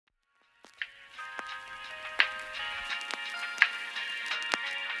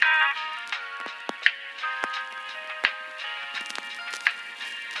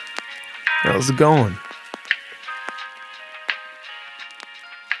How's it going?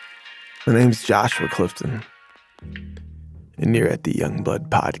 My name's Joshua Clifton, and you're at the Youngblood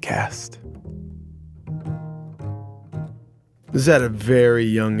Podcast. It was at a very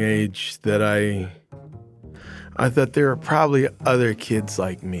young age that I thought there were probably other kids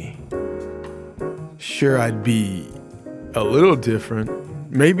like me. Sure, I'd be a little different,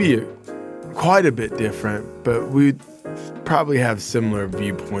 maybe quite a bit different, but we'd probably have similar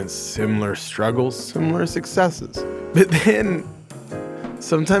viewpoints, similar struggles, similar successes. But then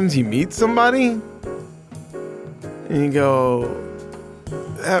sometimes you meet somebody and you go,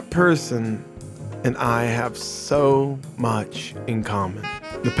 that person and I have so much in common.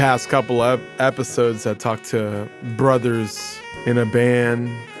 The past couple of episodes, I talked to brothers in a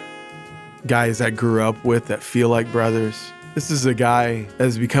band, guys I grew up with that feel like brothers. This is a guy that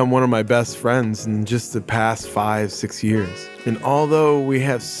has become one of my best friends in just the past 5-6 years. And although we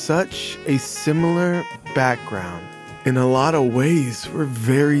have such a similar background, in a lot of ways, we're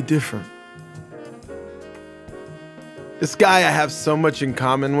very different. This guy I have so much in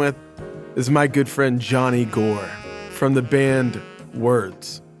common with is my good friend JONNY GORE from the band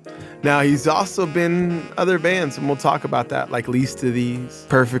Words. Now, he's also been in other bands, and we'll talk about that, like Least of These,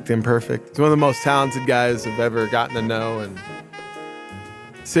 Perfect Imperfect. He's one of the most talented guys I've ever gotten to know, and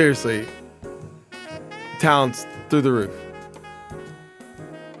seriously, talent's through the roof.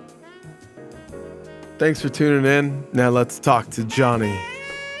 Thanks for tuning in. Now let's talk to JONNY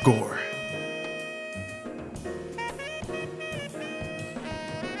GORE.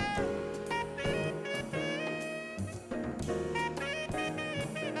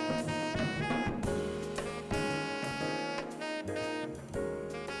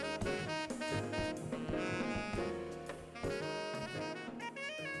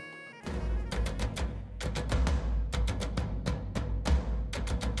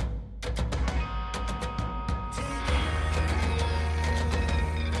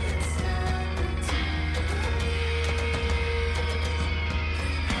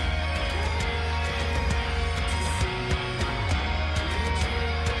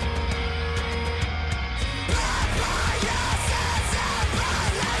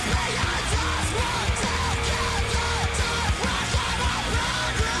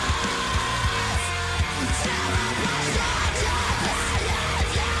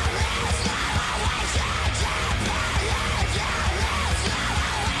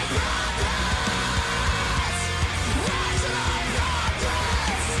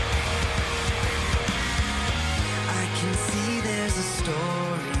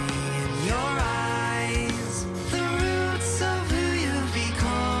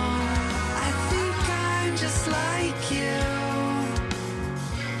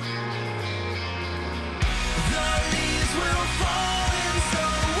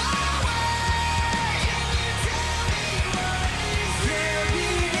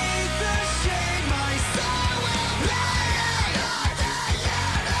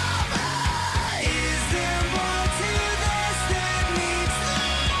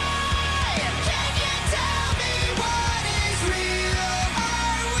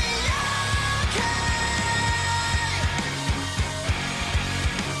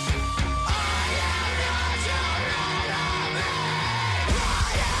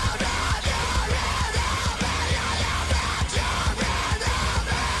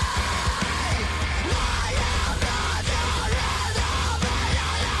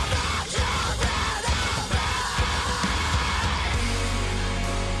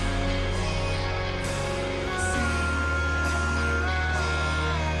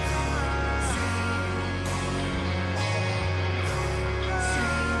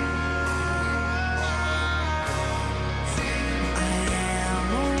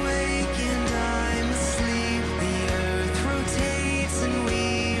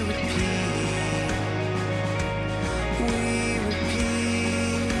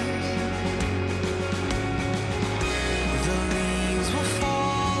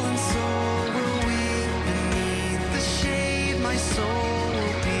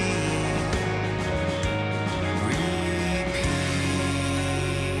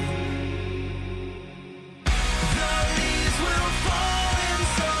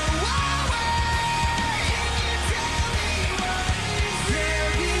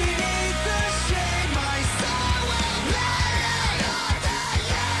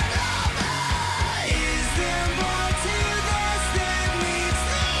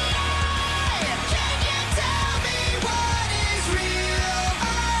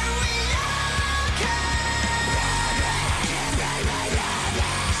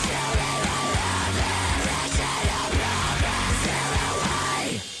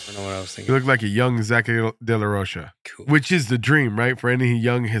 You look like a young Zach De La Rocha, Cool. which is the dream, right? For any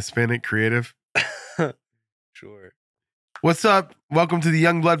young Hispanic creative. Sure. What's up? Welcome to the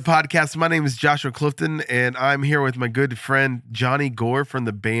Young Blood Podcast. My name is Joshua Clifton, and I'm here with my good friend Johnny Gore from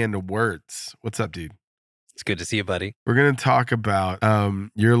the band Words. What's up, dude? It's good to see you, buddy. We're going to talk about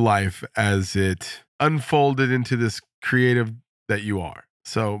your life as it unfolded into this creative that you are.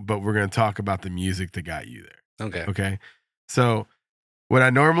 But we're going to talk about the music that got you there. Okay. So what I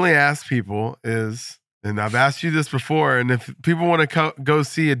normally ask people is, and I've asked you this before, and if people want to go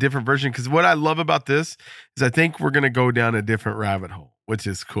see a different version, because what I love about this is I think we're going to go down a different rabbit hole, which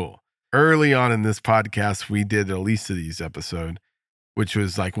is cool. Early on in this podcast, we did a least of these episode, which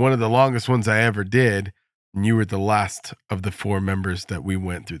was like one of the longest ones I ever did. And you were the last of the 4 members that we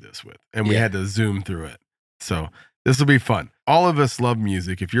went through this with, and we had to zoom through it. So this will be fun. All of us love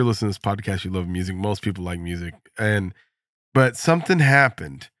music. If you're listening to this podcast, you love music. Most people like music. But something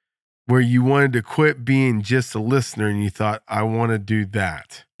happened where you wanted to quit being just a listener and you thought, I want to do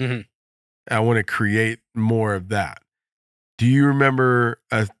that. Mm-hmm. I want to create more of that. Do you remember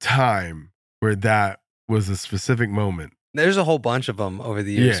a time where that was a specific moment? There's a whole bunch of them over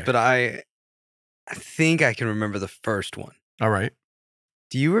the years, but I think I can remember the first one. All right.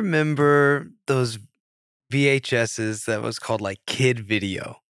 Do you remember those VHSs that was called like Kid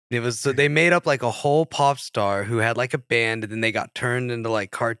Video? It was, so they made up like a whole pop star who had like a band, and then they got turned into like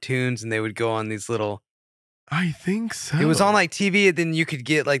cartoons, and they would go on these little. I think so. It was on like TV, and then you could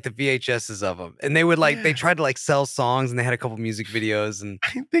get like the VHSs of them, and they would like they tried to like sell songs, and they had a couple music videos, and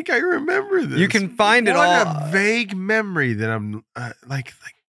I think I remember this. You can find it all. A vague memory that I'm like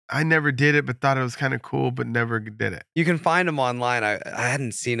I never did it, but thought it was kind of cool, but never did it. You can find them online. I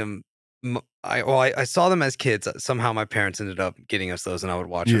hadn't seen them. I saw them as kids. Somehow my parents ended up getting us those, and I would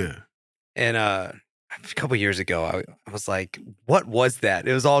watch them. And a couple years ago, I was like, "What was that?"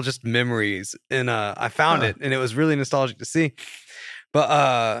 It was all just memories, and I found it, and it was really nostalgic to see. But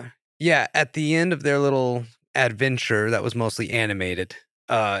at the end of their little adventure, that was mostly animated,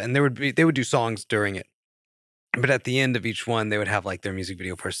 and they would do songs during it. But at the end of each one, they would have like their music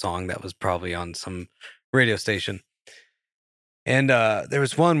video for a song that was probably on some radio station. And there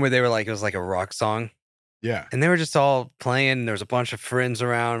was one where they were like, it was like a rock song. Yeah. And they were just all playing. And there was a bunch of friends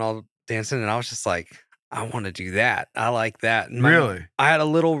around all dancing. And I was just like, I want to do that. I like that. And really? I had a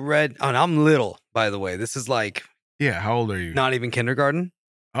little red. Oh, and I'm little, by the way. This is like. Yeah. How old are you? Not even kindergarten.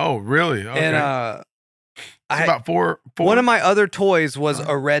 Oh, really? Okay. And it's about four. One of my other toys was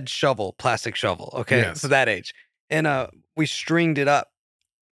a red shovel, plastic shovel. Okay. Yes. So that age. And we stringed it up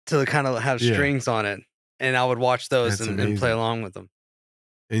to kind of have strings on it. And I would watch those and play along with them.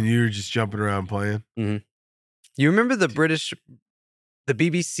 And you were just jumping around playing? Mm-hmm. You remember the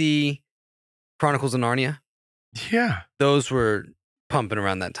BBC Chronicles of Narnia? Yeah. Those were pumping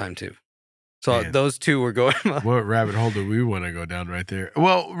around that time too. So those two were going. What rabbit hole do we want to go down right there?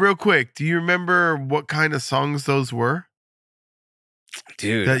 Well, real quick, do you remember what kind of songs those were?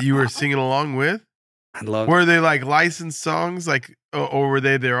 Dude. That you were singing along with? I love. Were they like licensed songs? Or were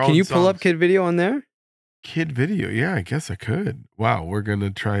they their own Can you songs? pull up Kid Video on there? Kid Video, yeah, I guess I could. Wow, we're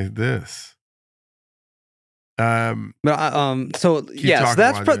gonna try this. So that's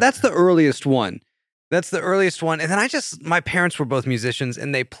the earliest one. That's the earliest one, and then my parents were both musicians,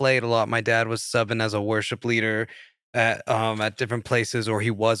 and they played a lot. My dad was subbing as a worship leader at different places, or he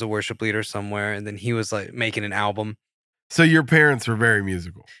was a worship leader somewhere, and then he was like making an album. So your parents were very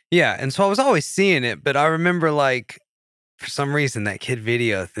musical. Yeah, and so I was always seeing it, but I remember like for some reason that Kid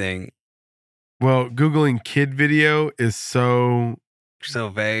Video thing. Well, Googling Kid Video is so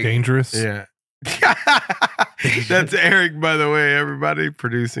vague. Dangerous. Yeah. That's Eric, by the way, everybody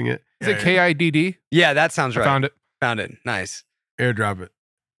producing it. Is it KIDD? Yeah, that sounds right. Found it. Found it. Nice. Airdrop it.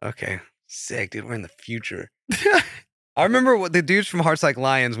 Okay. Sick, dude. We're in the future. I remember what the dudes from Hearts Like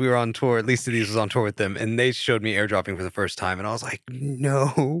Lions, we were on tour, at least these was on tour with them, and they showed me airdropping for the first time, and I was like,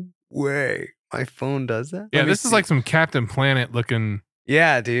 no way. My phone does that? Yeah, this is like some Captain Planet looking.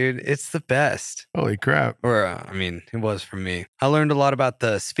 Yeah, dude, it's the best. Holy crap. Or, it was for me. I learned a lot about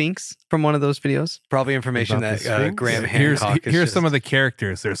the Sphinx from one of those videos. Probably information that Graham Hancock Here's some of the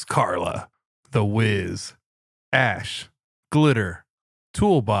characters. There's Carla, The Wiz, Ash, Glitter,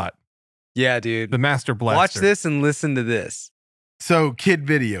 Toolbot. Yeah, dude. The Master Blaster. Watch this and listen to this. So, Kid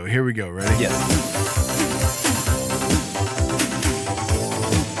Video. Here we go. Ready? Yes.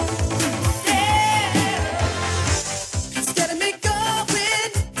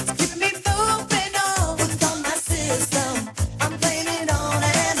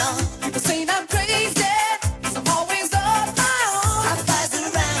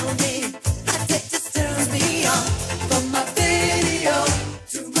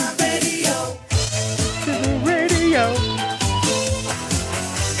 To my radio.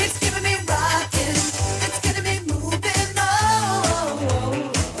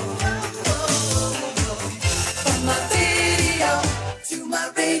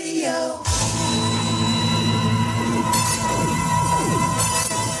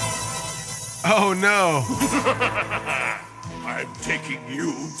 Oh, no. I'm taking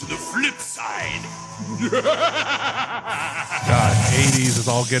you to the flip side. God, 80s is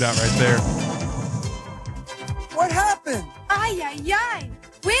all get out right there. What happened? Ay, ay, ay.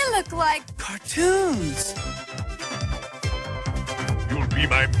 We look like Cartoons. You'll be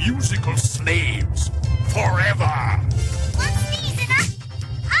my musical slaves forever. One sneeze and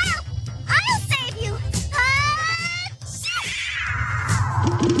I'll save you.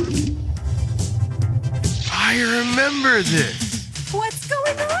 I remember this. What's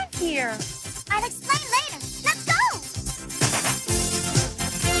going on here? I'll explain later. Let's go.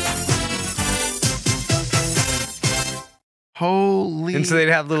 Holy. And so they'd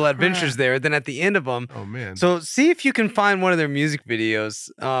have little adventures crap. there. Then at the end of them, Oh, man. so see if you can find one of their music videos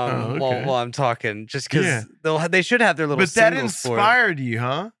okay. while I'm talking, just because Yeah. they should have their little. But that singles for it. inspired you,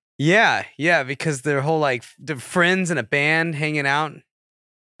 huh? Yeah, because their whole like the friends in a band hanging out.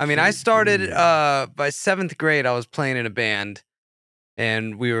 I mean, I started by 7th grade. I was playing in a band,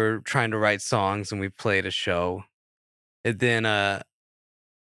 and we were trying to write songs, and we played a show. And then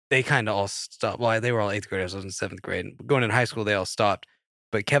they kind of all stopped. Well, they were all 8th graders. I was in 7th grade. Going in high school, they all stopped.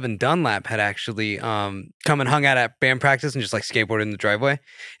 But Kevin Dunlap had actually come and hung out at band practice and just like skateboarded in the driveway.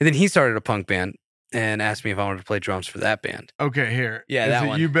 And then he started a punk band and asked me if I wanted to play drums for that band. Okay, here. Yeah, Is that it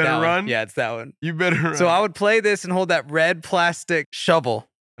one. You Better That one. Run? Yeah, it's that one. You Better Run. So I would play this and hold that red plastic shovel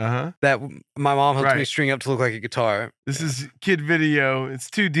Uh-huh. that my mom helped me Right. string up to look like a guitar. This is Kid Video. It's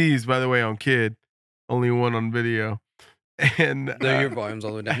 2 Ds, by the way, on Kid. Only one on video. And Your volume's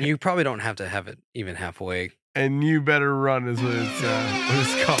all the way down. You probably don't have to have it even halfway. and You Better Run is what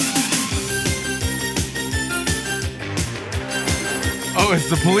it's called. Oh, it's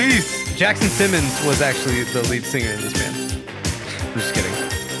the Police. Jackson Simmons was actually the lead singer in this band. I'm just kidding.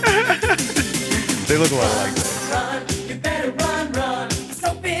 They look a lot alike. Run, you better run.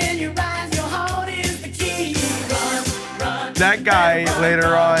 Open your eyes, your heart is the key. Run. That guy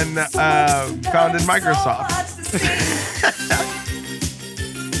later on founded Microsoft.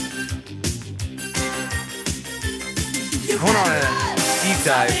 I went on a deep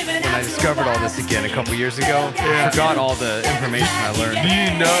dive when I discovered all this again a couple years ago. Yeah. Forgot all the information I learned. Do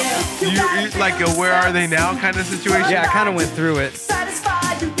you know? You like a Where Are They Now kind of situation? Yeah, I kind of went through it.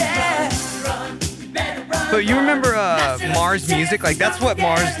 Satisfy you, yeah. Run, you better run. But you remember Mars music? Like, that's what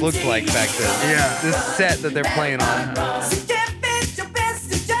Mars looked like back then. Yeah. This set that they're playing on. So give it your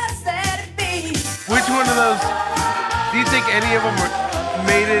best and just let it be. Which one of those? Do you think any of them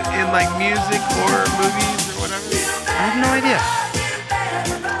made it in like music or movies or whatever? I have no idea.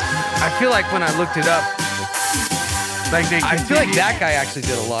 I feel like when I looked it up, Like they. I feel like continued- that guy actually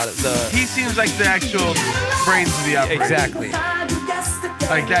did a lot of the. He seems like the actual brains of the operation. Exactly.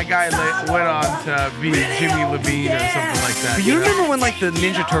 Like that guy went on to be Jimmy Levine or something like that. But you remember when like the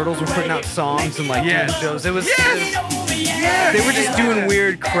Ninja Turtles were putting out songs and like Yes. doing shows? It was. Yes. They were just doing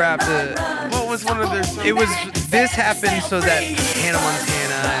weird crap. What was one of their songs? It was this happened so that Hannah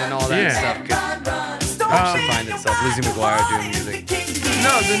Montana and all that Yeah. stuff could find itself. Lizzie McGuire doing music.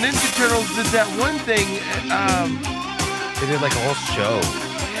 No, the Ninja Turtles did that one thing. They did like a whole show.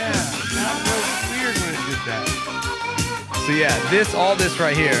 Yeah, that was weird when it did that. So yeah, all this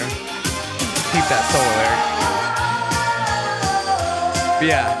right here. Keep that solo there. But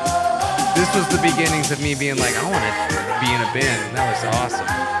yeah, this was the beginnings of me being like, I want to be in a band. And that was awesome.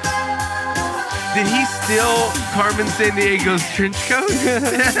 Did he steal Carmen Sandiego's trench coat?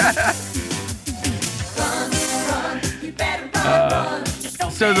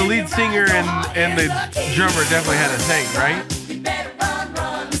 So the lead singer and the drummer definitely had a thing, right?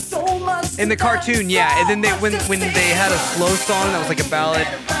 In the cartoon, yeah. And then when they had a slow song that was like a ballad,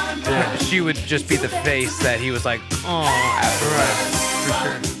 she would just be the face that he was like, oh, after. For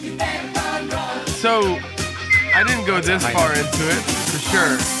sure. So I didn't go this far into it, for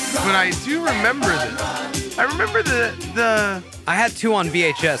sure. But I do remember this. I remember the I had 2 on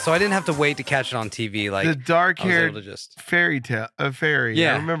VHS, so I didn't have to wait to catch it on TV. Like the dark-haired I was able to just fairy.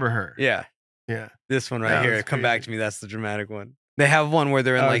 Yeah. I remember her. yeah. Yeah. This one right That here. was Come crazy. back to me. That's the dramatic one. They have one where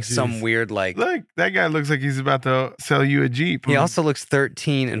they're in Oh, like some geez. weird like. Look, that guy looks like he's about to sell you a Jeep. He also looks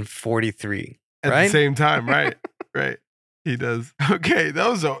 13 and 43. at right? the same time, right? Right. He does. Okay, that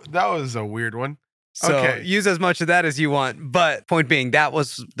was a weird one. So Okay. use as much of that as you want. But point being, that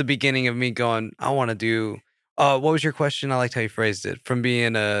was the beginning of me going, I want to do. What was your question? I liked how you phrased it. From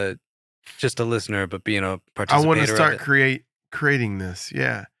being just a listener, but being a I participator. want to start of it. creating this.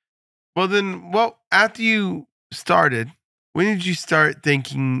 Yeah. Well, then, after you started, when did you start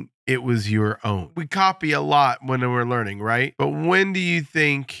thinking it was your own? We copy a lot when we're learning, right? But when do you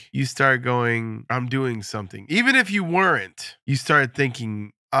think you start going, I'm doing something? Even if you weren't, you started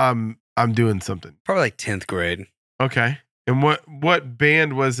thinking, I'm doing something. Probably like 10th grade. Okay. And what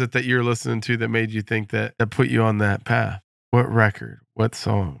band was it that you're listening to that made you think that put you on that path? What record? What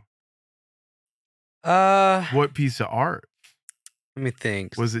song? What piece of art? Let me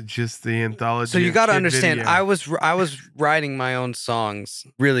think. Was it just the anthology? So you got to understand, video? I was writing my own songs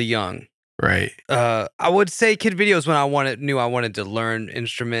really young. Right. I would say kid videos when I knew I wanted to learn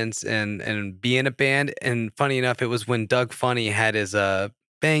instruments and be in a band. And funny enough, it was when Doug Funny had his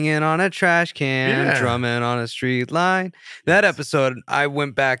banging on a trash can, drumming on a street line. That episode, I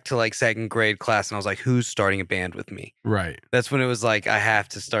went back to like 2nd grade class and I was like, who's starting a band with me? Right. That's when it was like, I have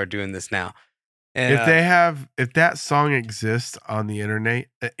to start doing this now. And if that song exists on the internet,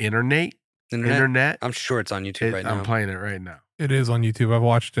 I'm sure it's on YouTube right now. I'm playing it right now. It is on YouTube. I've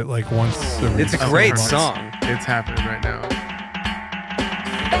watched it like once. It's a great song. It's happening right now.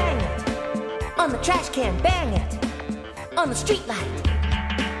 Bang it on the trash can. Bang it on the street light.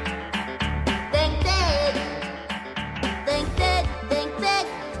 Think big. Think big. Think big.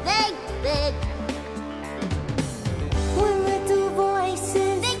 Think big. One little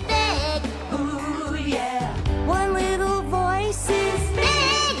voices. Think big. Ooh, yeah. One little voices. Big.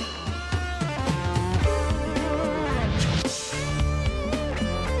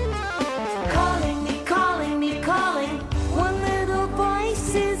 Calling me, calling me, calling. One little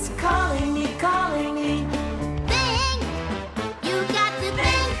voices calling me, calling me. Big. You got to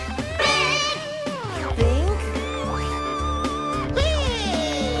think big. Think.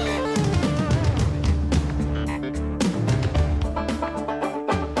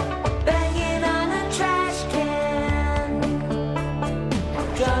 Banging on a trash can.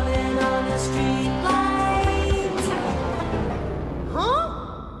 Drumming on a street light. Huh?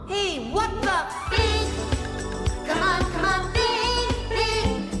 Hey, what the? Big. Come on, come on, big, big.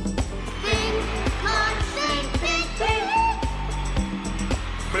 Big. Come on, sing big, big.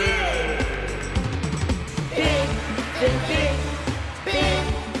 Big, big, big. Big,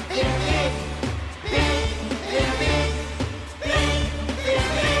 big, big. Big, big, big. Big, big,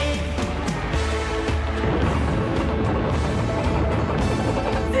 big.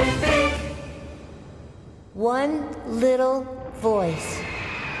 Big, big. One little voice.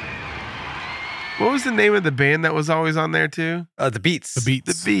 What was the name of the band that was always on there too? The Beats. The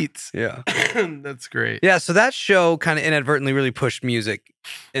Beats. The Beats. Yeah. That's great. Yeah, so that show kind of inadvertently really pushed music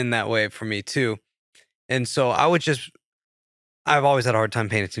in that way for me too. And so I've always had a hard time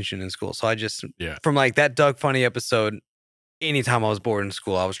paying attention in school. So from like that Doug Funny episode, anytime I was bored in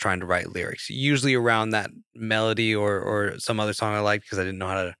school, I was trying to write lyrics, usually around that melody or some other song I liked because I didn't know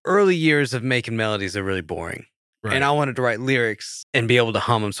how to. Early years of making melodies are really boring. Right. And I wanted to write lyrics and be able to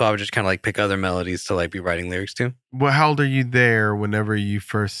hum them. So I would just kind of like pick other melodies to like be writing lyrics to. Well, how old are you there whenever you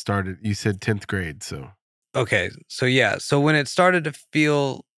first started? You said 10th grade, so. Okay. So yeah. So when it started to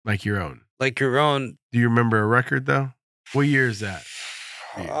feel Like your own. like your own. Do you remember a record though? What year is that?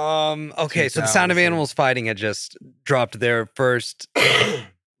 Okay, so the Sound of 2000. Animals Fighting had just dropped their first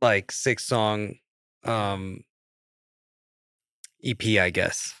like 6-song EP, I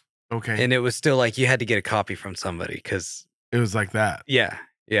guess. Okay. And it was still like you had to get a copy from somebody because It was like that. yeah.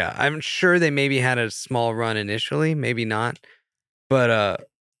 I'm sure they maybe had a small run initially, maybe not. But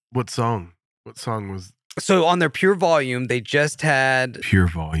What song? What song was so on their Pure Volume, they just had Pure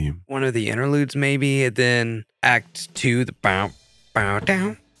Volume? one of the interludes maybe, and then Act 2, the bow bow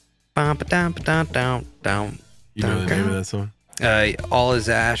down, bow down down down down. You know the name of that song? All is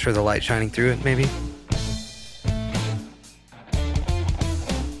ash or the light shining through it, maybe.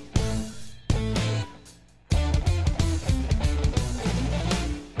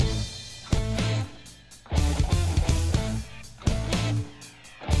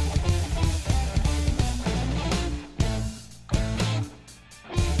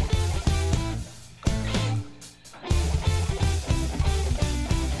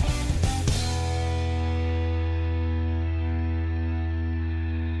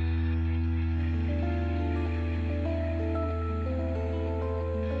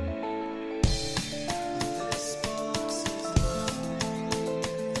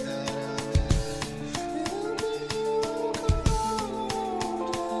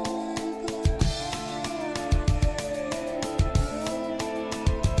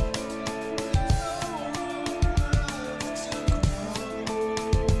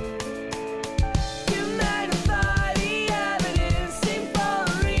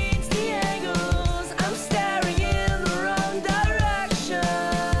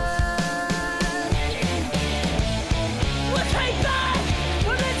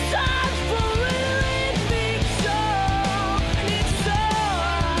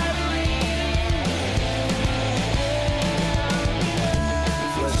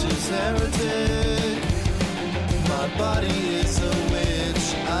 body is a witch.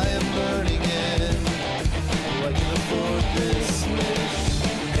 I am burning it. Oh, I can afford this wish.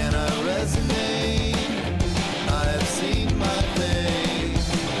 Can I resonate? I have seen my fate.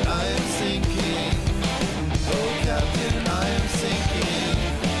 I am sinking. Oh, Captain, I am sinking.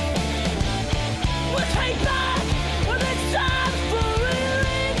 We'll take back when it's time for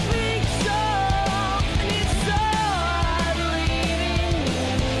really big song. And it's so leading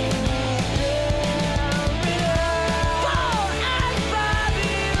Paul and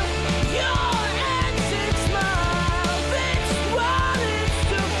Bobby, your exit smile, it's what it's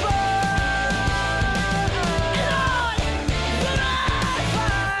to find. And on the life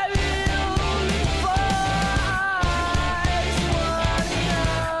I really find is what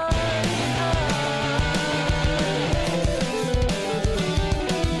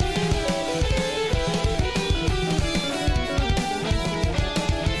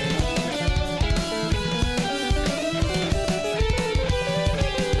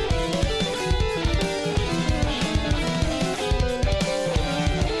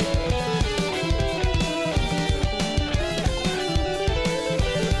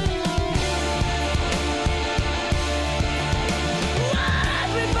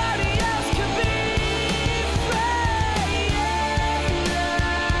everybody else could be afraid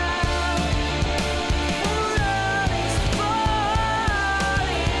running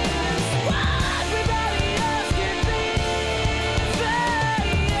spoilers. Everybody else could be afraid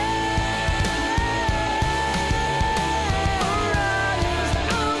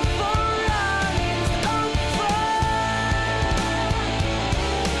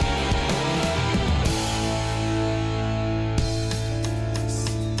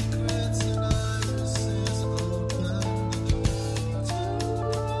Secrets and irises open.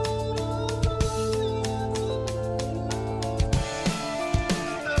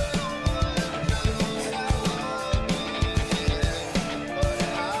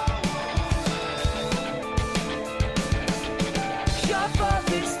 Your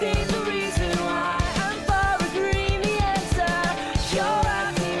father's the reason why I'm far agreeing the answer. You're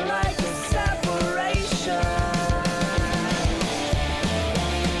acting like a separation.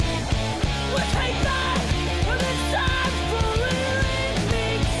 We'll take that when it's time for really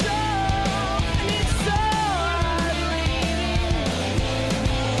big song. And it's so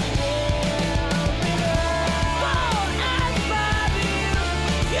Paul and Bobby,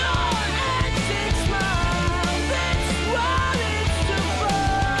 your exit smile, it's what it's to find.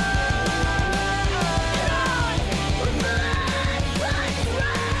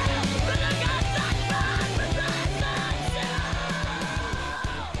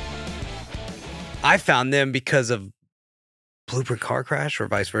 I found them because of Blueprint Car Crash or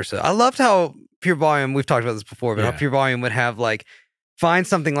vice versa. I loved how Pure Volume, we've talked about this before, but how Yeah. Pure Volume would have like, find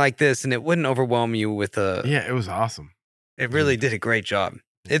something like this and it wouldn't overwhelm you with a, Yeah, it was awesome. it really did a great job.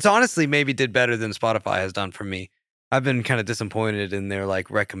 It's honestly maybe did better than Spotify has done for me. I've been kind of disappointed in their like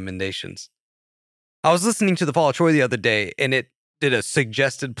recommendations. I was listening to The Fall of Troy the other day and it did a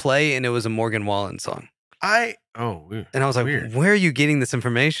suggested play and it was a Morgan Wallen song. Weird. And I was like, Weird. where are you getting this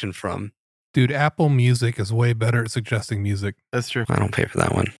information from? Dude, Apple Music is way better at suggesting music. That's true. I don't pay for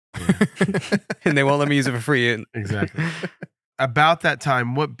that one. And they won't let me use it for free. Exactly. About that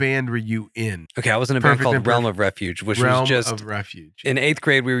time, what band were you in? Okay, I was in a band Perfect called and Realm Perfect. of Refuge, which Realm was just of Refuge. in 8th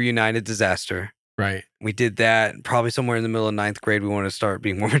grade, we were United Disaster. Right. We did that probably somewhere in the middle of 9th grade. We wanted to start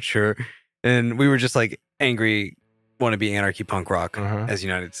being more mature. And we were just like angry, want to be anarchy punk rock as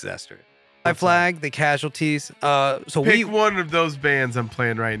United Disaster. Anti-Flag, The Casualties. So Pick one of those bands I'm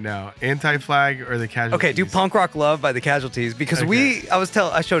playing right now. Anti-Flag or The Casualties? Okay, do Punk Rock Love by The Casualties because Okay.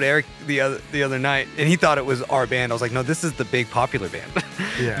 I showed Eric the other night and he thought it was our band. I was like, no, this is the big popular band.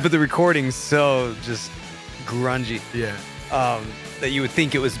 Yeah. But the recording's so just grungy. Yeah. That you would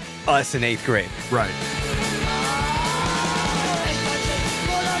think it was us in 8th grade. Right.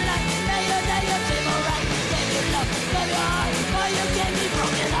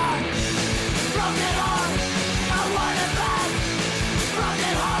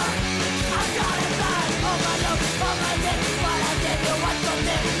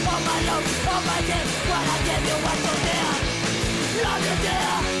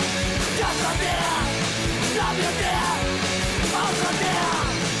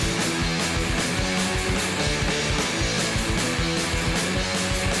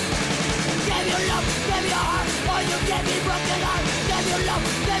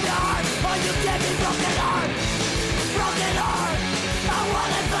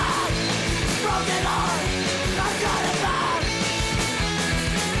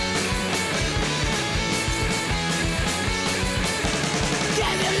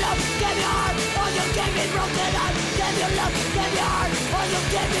 Give your love. love, gave me heart, or you gave me broken heart. Gave you love, gave me heart, or you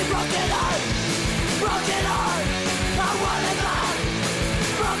gave me broken heart. Broken heart, I want it back.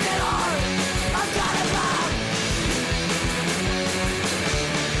 Broken heart, I got it back.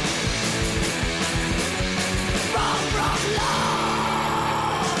 Broke love.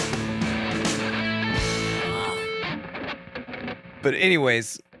 But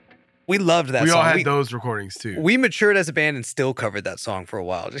anyways, we loved that We song. all had those recordings too. We matured as a band and still covered that song for a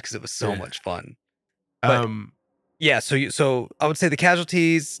while just because it was so much fun. But yeah, so I would say the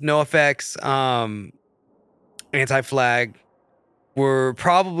Casualties, NoFX, Anti-Flag were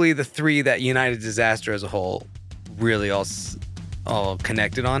probably the three that United Disaster as a whole really all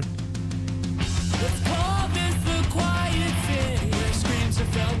connected on. Let's call this the quiet city where screams are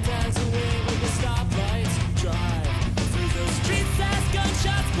felt as a wave of the stoplights drive through those streets as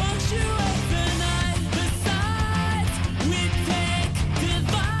gunshots punctuate the night. Besides, we take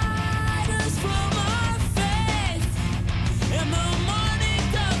dividers from our faith, and the morning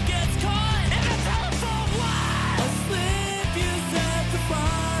dove gets caught in a telephone wire. Asleep, you set the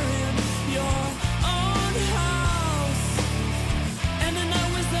fire in your own house, and the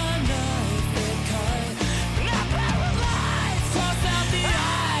night was a knife that cut. Not paralyzed. Cross out the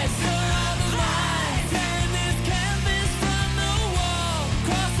eyes, blur all the lines, tearing this canvas from the wall.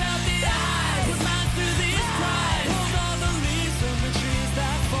 Cross out the eyes, put lines through these cries. Pulled all the leaves from the trees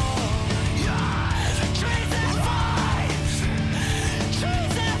that fall. Yes, trees that fall.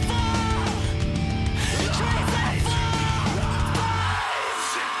 Trees that fall. Trees that fall.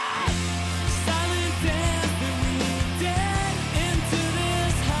 Silent dance that we did into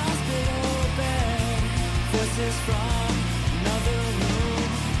this hospital bed. Voices from another room.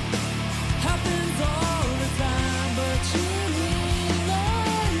 Happens all the time, but you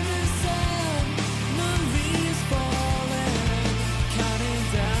lie in the sun. The leaves falling, counting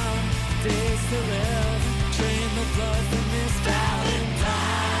down days to live. Drain the blood from this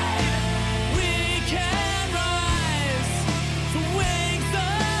Valentine. We can rise from wings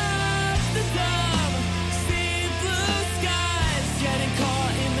of the dove. See blue skies, getting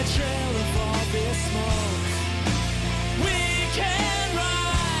caught in the trail of all this smoke. We can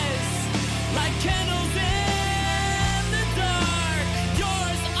rise like candles in the dark.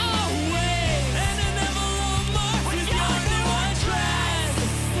 Yours always, and an envelope marked with your new address.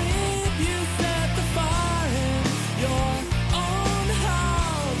 Asleep, you set the fire in your own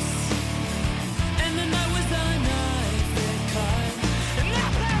house, and the night was a knife that cut. And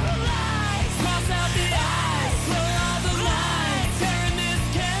not paralyzed. Cross out the eyes, blur all the lines, tearing this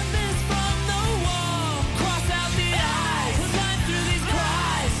canvas from the wall. Cross out the eyes, put lines through these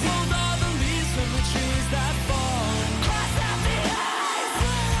cries. Pulled all the leaves from the trees that fall. Cross out the eyes,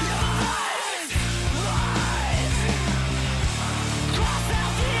 lies, lies. Cross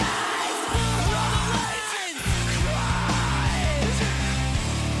out the eyes, blur all the lines, cries.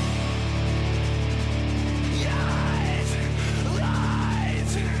 Yes,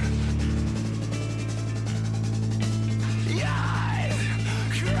 lies. Yes,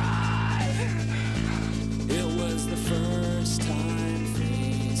 cries. It was the first time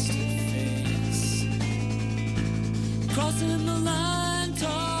face to face, crossing the line,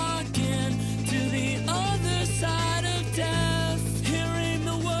 talking to the other side of death, hearing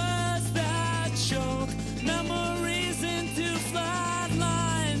the words that choke memories into flat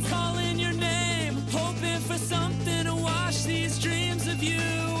lines, calling your name, hoping for something to wash these dreams of you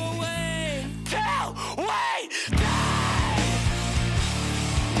away. Till we die.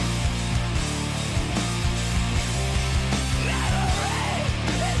 Memory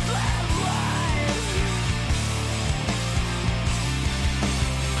is left life.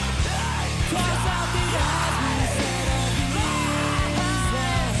 Cross out the eyes when you said of Jesus.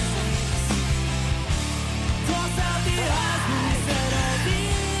 Cross out the eyes when you said of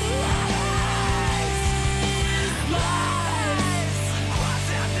these lies. Cross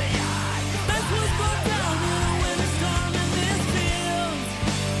out the eyes. This was brought down in a winter storm in this field.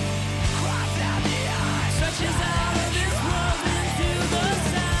 Cross out the eyes. Stretches out of this world into the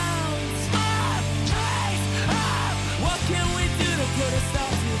sounds of trace of. What can we do to put a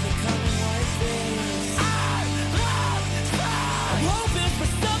stop to the coming white days? I'm hoping for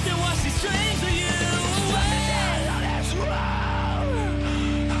something, wash these dreams of you away.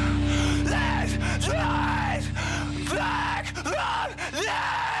 Let's rise back from this.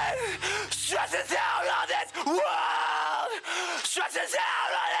 Stress us out on this world. Stress us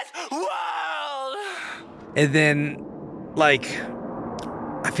out on this world. And then, like,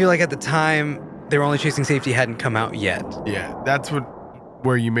 I feel like at the time, They Were Only Chasing Safety hadn't come out yet. Yeah, that's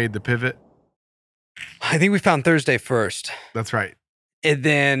where you made the pivot. I think we found Thursday first. That's right. And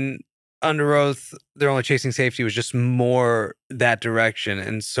then Under Oath, They're Only Chasing Safety was just more that direction.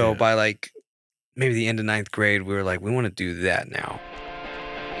 And so by like maybe the end of 9th grade, we were like, we want to do that now.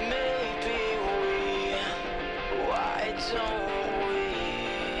 Why don't we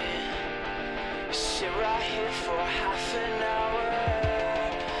sit right here for half an hour?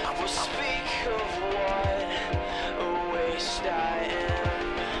 We'll speak of what a waste I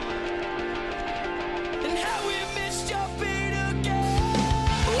am, and how we missed your beat again.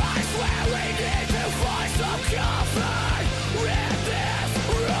 I swear we need to find some comfort in this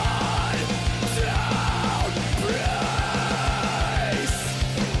run down place.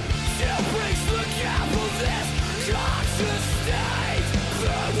 Still brings the gap of this conscious state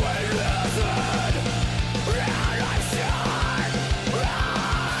that we live in. And I'm sure right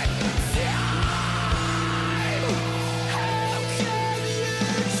time. How can you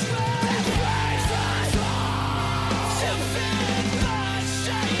try to face us to fit the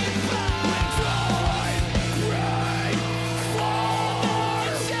shape of time? Pray for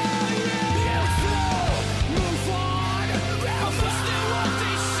you to move on. How much they want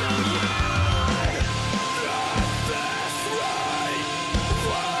they show you.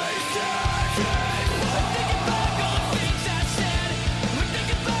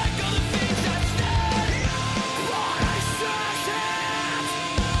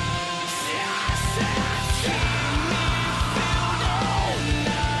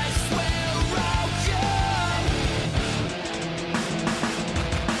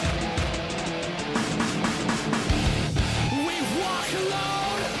 We walk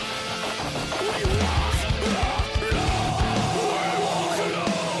alone. We walk alone. We walk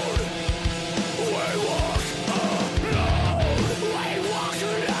alone. We walk alone. We walk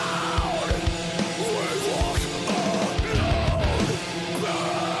alone. We walk alone.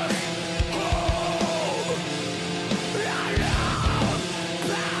 Back home. Alone.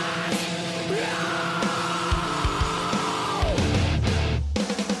 Back home.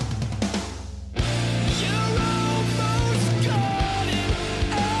 You're almost gone in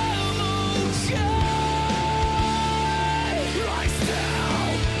emotion. I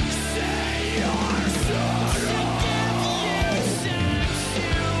still say you're sorrow.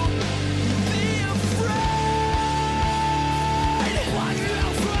 To be afraid. But never your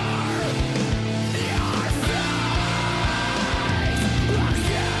face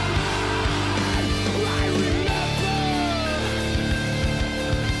again. I remember your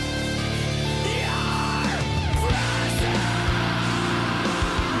presence.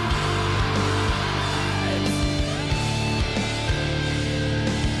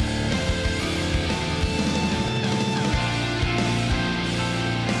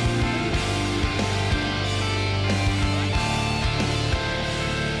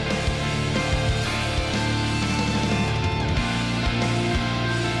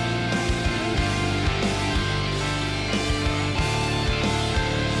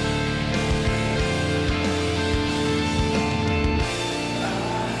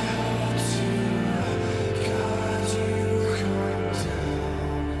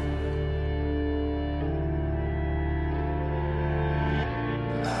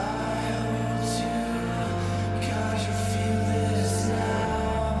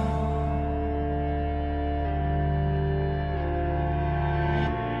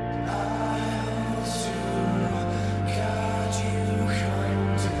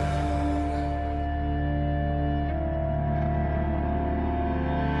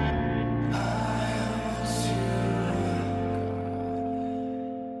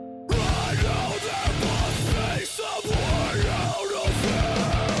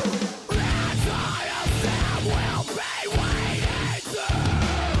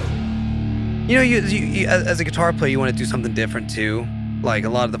 You know, you as a guitar player, you want to do something different too. Like a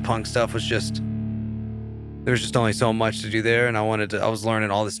lot of the punk stuff was just there's just only so much to do there, and I was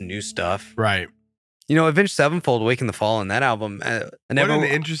learning all this new stuff. Right. You know, Avenged Sevenfold, Wake in the Fall, and that album. I never, what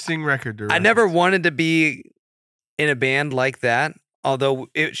an interesting record to I never wanted to be in a band like that. Although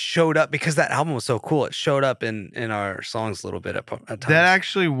it showed up because that album was so cool. It showed up in our songs a little bit at times. That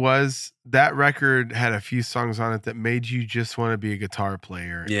actually was, that record had a few songs on it that made you just want to be a guitar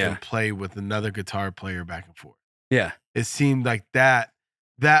player and play with another guitar player back and forth. Yeah. It seemed like that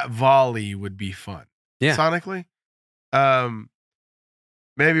volley would be fun. Yeah. Sonically.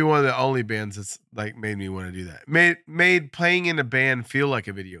 Maybe one of the only bands that's like made me want to do that. Made playing in a band feel like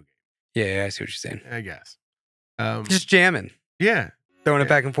a video game. Yeah, I see what you're saying. I guess. Just jamming. Yeah. Throwing it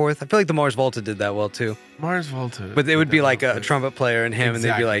back and forth. I feel like the Mars Volta did that well too. Mars Volta. But it would be like a trumpet player and him, Exactly.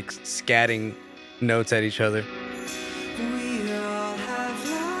 and they'd be like scatting notes at each other. We all have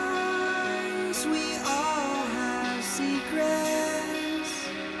lives, we all have secrets.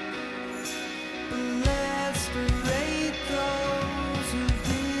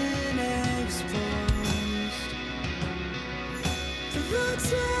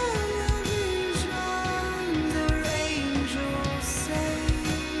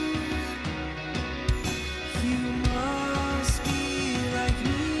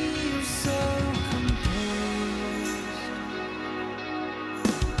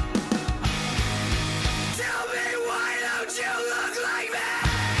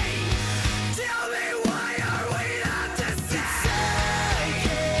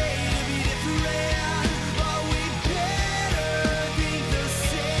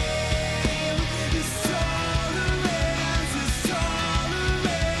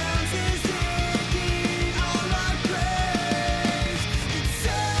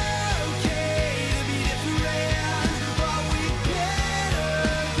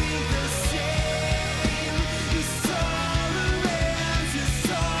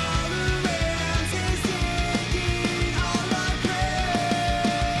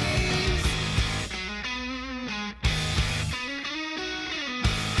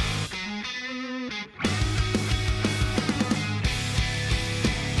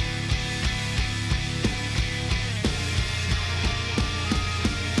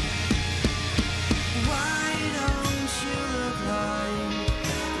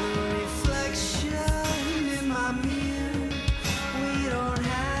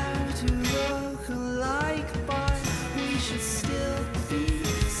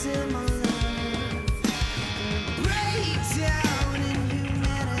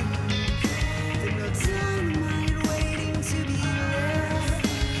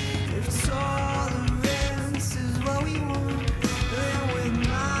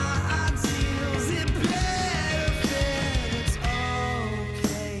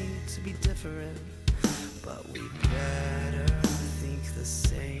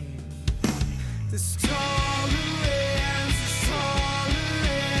 This tolerance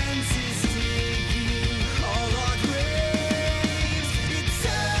is digging all our graves. It's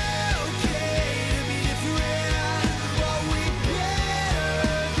okay to be different, or we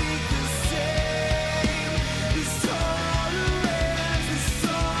better be the same. This tolerance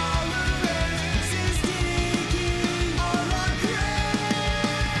is digging all our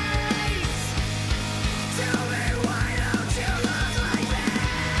graves. Tell me, why don't you look like me?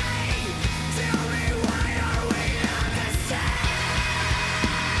 Tell me, why are we not the same?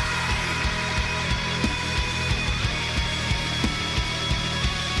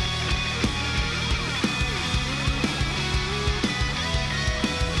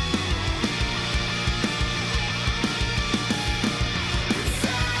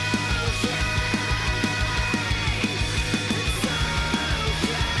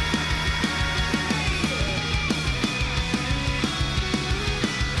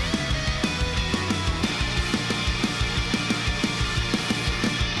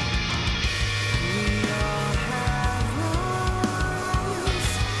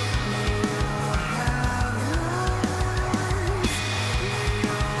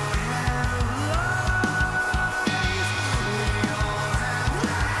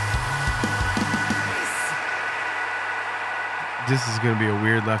 This is going to be a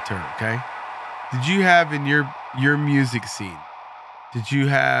weird left turn, okay? Did you have in your music scene, did you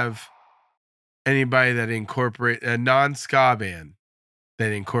have anybody that incorporate a non-ska band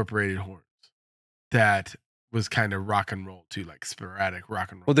that incorporated horns that was kind of rock and roll too, like sporadic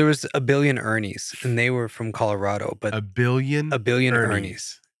rock and roll? Well, there was a Billion Ernies, and they were from Colorado, but a billion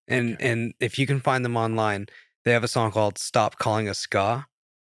Ernies. And Okay. and if you can find them online, they have a song called "Stop Calling Us Ska."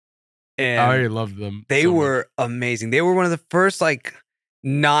 And I love them. they so were amazing. They were one of the first like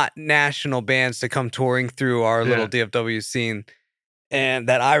not national bands to come touring through our little DFW scene, and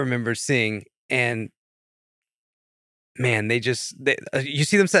that I remember seeing. And man, you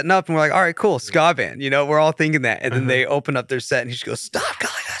see them setting up, and we're like, all right, cool, ska band. You know, we're all thinking that. And then they open up their set, and he just goes, "Stop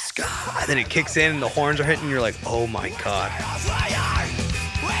calling us ska." And then it kicks in, and the horns are hitting. And you're like, oh my god.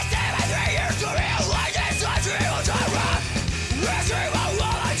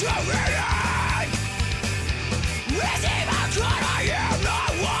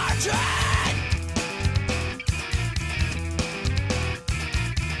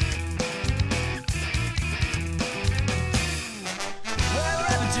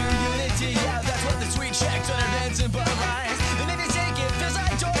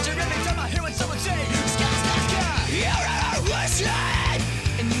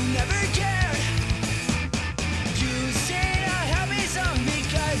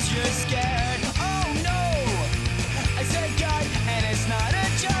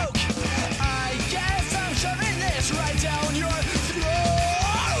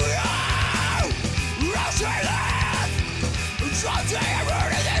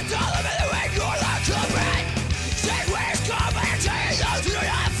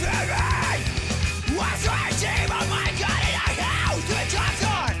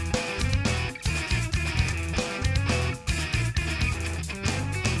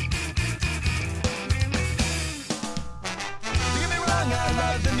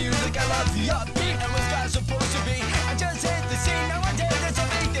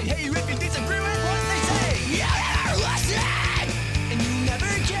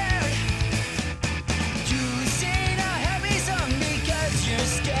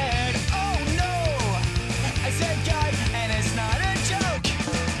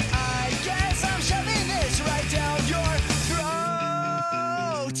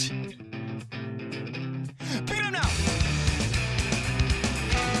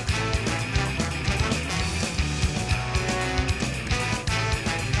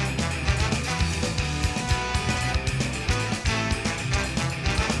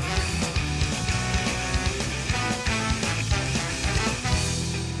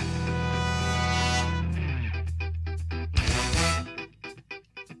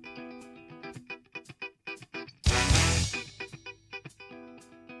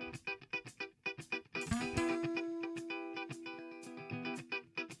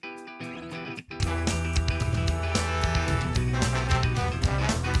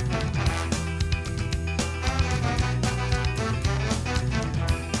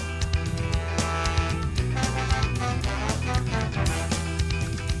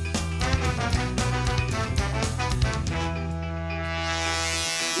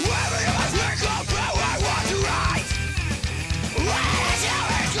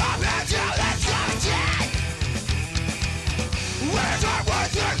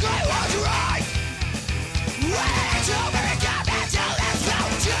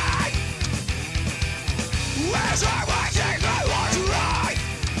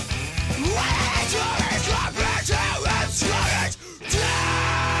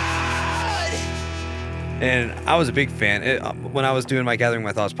 And I was a big fan. When I was doing my Gathering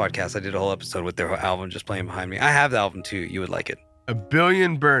My Thoughts podcast, I did a whole episode with their album just playing behind me. I have the album too. You would like it. A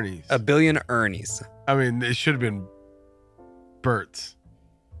Billion Bernies. A Billion Ernies. I mean, it should have been Bert's.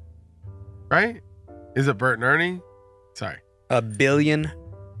 Right? Is it Bert and Ernie? Sorry. A Billion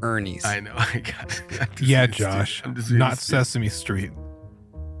Ernies. I know. I got it. Yeah, Josh. Not Sesame Street.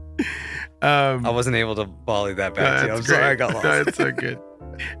 I wasn't able to volley that back to you. I'm sorry, I got lost. No, it's so good.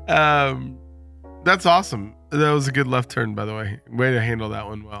 That's awesome. That was a good left turn, by the way. Way to handle that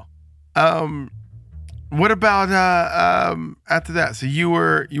one well. What about after that? So you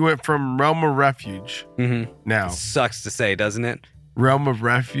went from Realm of Refuge. Mm-hmm. Now sucks to say, doesn't it? Realm of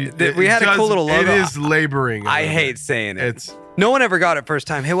Refuge. We had a cool little logo. It is laboring. I hate saying it. No one ever got it first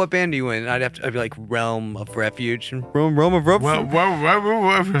time. Hey, what band do you in? I'd be like Realm of Refuge. Realm of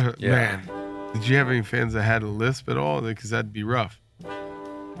Refuge. Yeah. Man, did you have any fans that had a lisp at all? Because that'd be rough.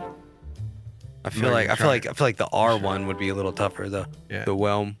 I feel like the R one would be a little tougher though. Yeah. The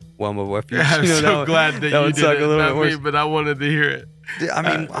Realm of Refuge. I'm so glad that you did it, not me, but I wanted to hear it. I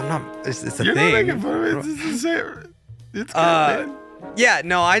mean, I'm not. It's a you're thing. Not making fun of it. It's good, man. Yeah,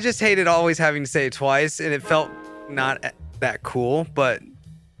 no, I just hated always having to say it twice, and it felt not that cool. But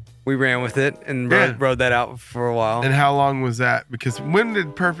we ran with it and rode that out for a while. And how long was that? Because when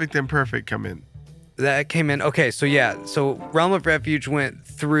did Perfect Imperfect come in? That came in. Okay, so Realm of Refuge went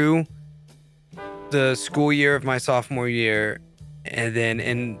through the school year of my sophomore year, and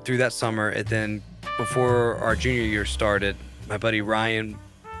then through that summer, and then before our junior year started, my buddy Ryan,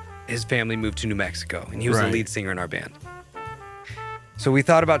 his family moved to New Mexico, and he was the lead singer in our band. So we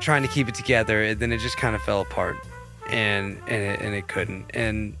thought about trying to keep it together, and then it just kind of fell apart, and it couldn't.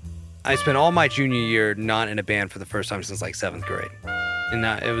 And I spent all my junior year not in a band for the first time since like 7th grade, and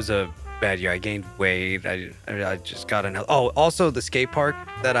it was a bad year. I gained weight. I just got an. Oh, also the skate park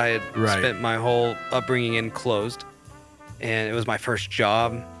that I had spent my whole upbringing in closed, and it was my first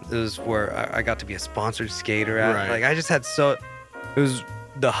job. It was where I got to be a sponsored skater at. Right. Like I just had it was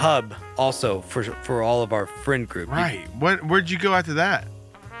the hub also for all of our friend group. Right. Where'd you go after that?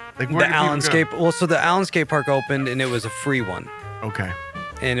 Like the Allen Skate. Well, so the Allen Skate Park opened, and it was a free one. Okay.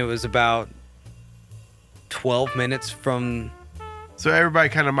 And it was about 12 minutes from. So everybody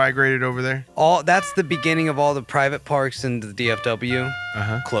kind of migrated over there? That's the beginning of all the private parks in the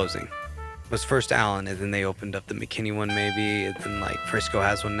DFW closing. It was first Allen, and then they opened up the McKinney one maybe, and then like Frisco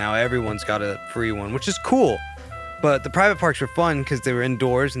has one now. Everyone's got a free one, which is cool. But the private parks were fun because they were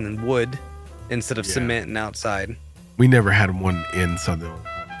indoors and then wood instead of cement and outside. We never had one in Southern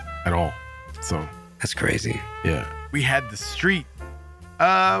at all. So that's crazy. Yeah. We had the street.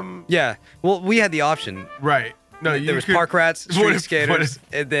 Yeah. Well, we had the option. Right. No, there was park rats, street skaters,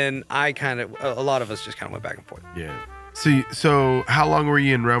 and then a lot of us just kind of went back and forth. Yeah. So how long were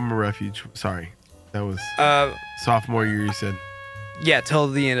you in Realm of Refuge? Sorry, that was sophomore year. You said. Yeah, till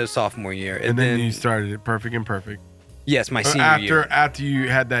the end of sophomore year, and then you started at Perfect Imperfect. Yes, my senior year. After you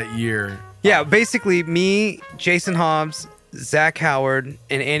had that year. Yeah, basically me, Jason Hobbs, Zach Howard,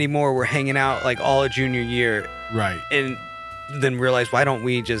 and Andy Moore were hanging out like all of junior year. Right. And then realized, why don't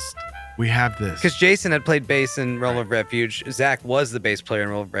we just. We have this. Because Jason had played bass in Realm of Refuge. Zach was the bass player in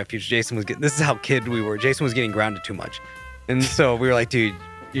Realm of Refuge. Jason was this is how kid we were. Jason was getting grounded too much. And so we were like, dude,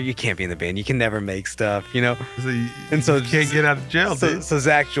 you can't be in the band. You can never make stuff, you know? So you can't get out of jail, dude. So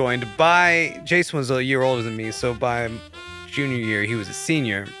Zach joined. Jason was a year older than me. So by junior year, he was a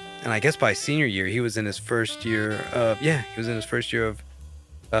senior. And I guess by senior year, he was in his first year of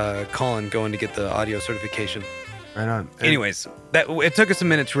Colin going to get the audio certification. Right on. Anyways, it took us a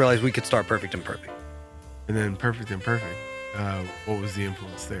minute to realize we could start Perfect Imperfect. And then Perfect Imperfect, what was the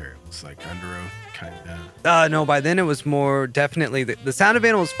influence there? It was like Under Oath, kind of. No, by then it was more definitely the Sound of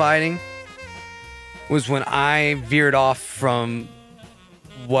Animals Fighting was when I veered off from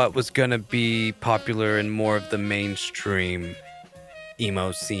what was gonna be popular in more of the mainstream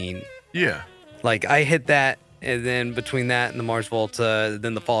emo scene. Yeah. Like I hit that, and then between that and the Mars Volta,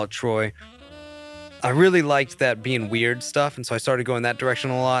 then the Fall of Troy. I really liked that being weird stuff, and so I started going that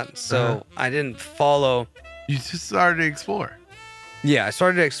direction a lot. So I didn't follow. You just started to explore. Yeah, I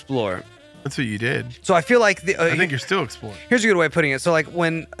started to explore. That's what you did. So I feel like I think you're still exploring. Here's a good way of putting it. So like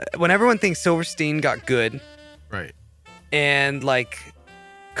when everyone thinks Silverstein got good, right, and like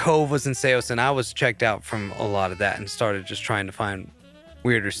Cove was in Seos, and I was checked out from a lot of that and started just trying to find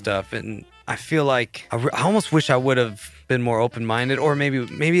weirder stuff. And I feel like I almost wish I would have been more open-minded, or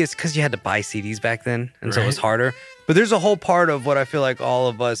maybe it's because you had to buy CDs back then, and so it was harder. But there's a whole part of what I feel like all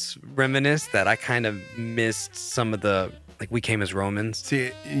of us reminisce that I kind of missed some of the, like, We Came as Romans.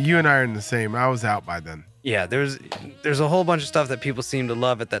 See, you and I are in the same. I was out by then. Yeah, there's a whole bunch of stuff that people seem to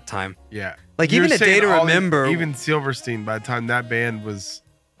love at that time. Yeah. Like, You even were A Day saying to all Remember. Even Silverstein, by the time that band was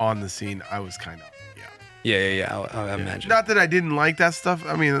on the scene, I was kind of, Yeah, I imagine. Not that I didn't like that stuff.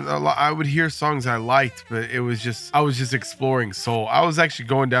 I mean, I would hear songs I liked, but I was just exploring soul. I was actually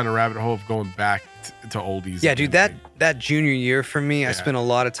going down a rabbit hole of going back to oldies. Yeah, dude, that junior year for me, I spent a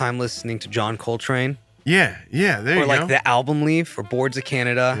lot of time listening to John Coltrane. Yeah, there you go. Or like the Album Leaf or Boards of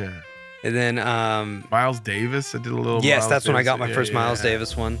Canada. Yeah. And then Miles Davis. I did a little. Yes, Miles that's when I Davis. got my first Miles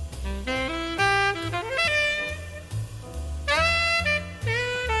Davis one.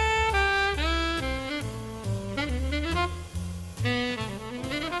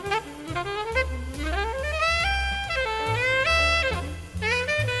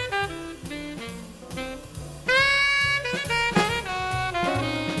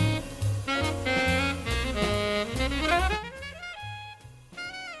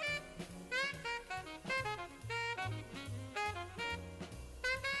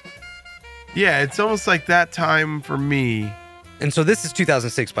 Yeah, it's almost like that time for me. And so this is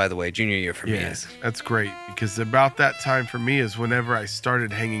 2006, by the way, junior year for me. Yes, that's great, because about that time for me is whenever I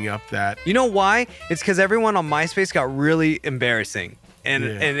started hanging up that. You know why? It's because everyone on MySpace got really embarrassing. And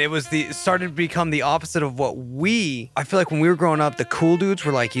it started to become the opposite of what I feel like when we were growing up, the cool dudes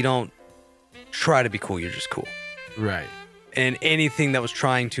were like, you don't try to be cool, you're just cool. Right. And anything that was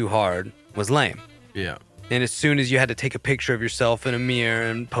trying too hard was lame. Yeah. And as soon as you had to take a picture of yourself in a mirror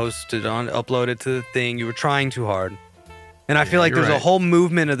and upload it to the thing, you were trying too hard. And I feel like there's a whole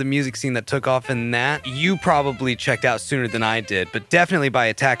movement of the music scene that took off in that. You probably checked out sooner than I did, but definitely by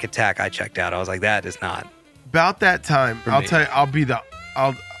Attack, I checked out. I was like, that is not. About that time, I'll me. tell you,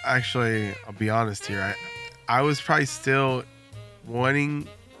 I'll be honest here. I was probably still wanting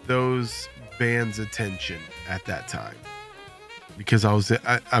those bands' attention at that time. Because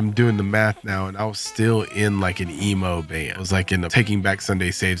I'm doing the math now, and I was still in like an emo band. I was like in a Taking Back Sunday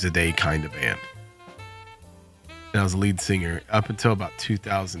Saves the Day kind of band. And I was a lead singer up until about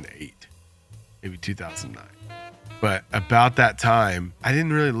 2008, maybe 2009. But about that time, I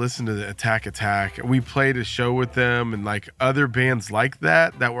didn't really listen to the Attack. We played a show with them and like other bands like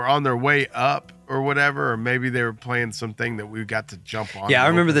that were on their way up or whatever, or maybe they were playing something that we got to jump on. Yeah, I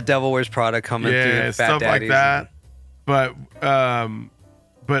remember the Devil Wears Prada coming through. Yeah, stuff like that. But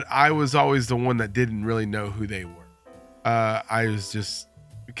I was always the one that didn't really know who they were. I was just,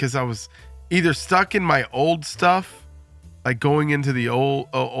 because I was either stuck in my old stuff, like going into the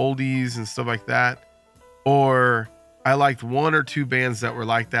oldies and stuff like that, or I liked one or two bands that were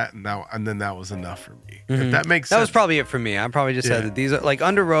like that, and then that was enough for me. Mm-hmm. If that makes sense. That was probably it for me. I probably just said that these are like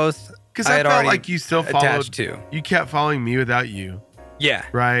Under Oath. Because I felt like you still followed. Too. You kept following Me Without You. Yeah.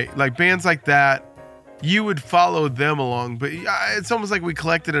 Right? Like bands like that, you would follow them along, but it's almost like we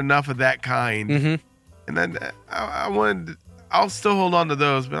collected enough of that kind. Mm-hmm. And then I'll still hold on to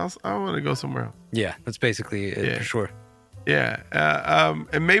those, but I want to go somewhere else. Yeah, that's basically it for sure. Yeah.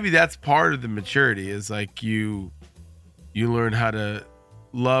 And maybe that's part of the maturity is like you learn how to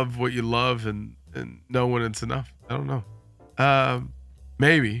love what you love and know when it's enough. I don't know.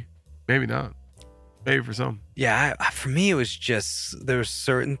 Maybe not. Maybe for some. Yeah, for me, it was just, there were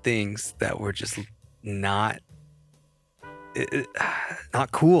certain things that were just not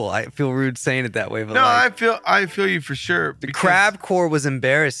cool. I feel rude saying it that way, but no, like, I feel you for sure. The crabcore was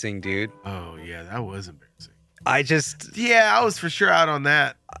embarrassing, dude. Oh yeah, that was embarrassing. I was for sure out on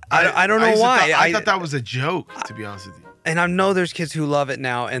that. I don't know why. I thought that was a joke, to be honest with you. And I know there's kids who love it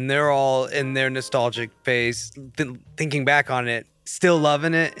now, and they're all in their nostalgic phase, thinking back on it, still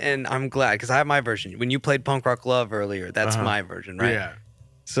loving it, and I'm glad because I have my version. When you played Punk Rock Love earlier, that's my version, right? Yeah.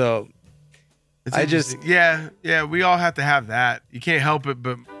 So yeah, we all have to have that. You can't help it,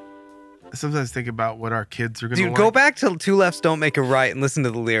 but I sometimes think about what our kids are going to like. Dude, go back to Two Lefts Don't Make a Right and listen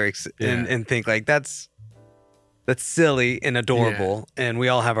to the lyrics and think like that's silly and adorable, and we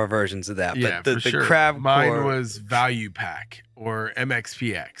all have our versions of that. Yeah, but the sure. crabcore, mine was Value Pack or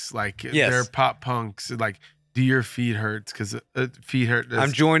MXPX. Like they're pop punks. Like Do Your Feet Hurts because feet hurt.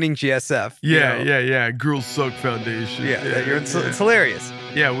 I'm joining GSF. Yeah. Girls Suck Foundation. It's hilarious.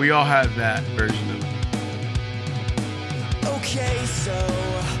 Yeah, we all have that version of it. Okay, so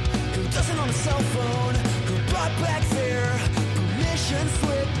who doesn't own a cell phone? Who brought back their permission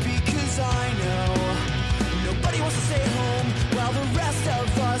slip? Because I know nobody wants to stay home while the rest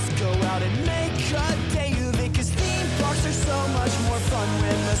of us go out and make a day of it. 'Cause theme parks are so much more fun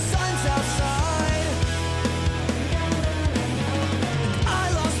when the sun's outside.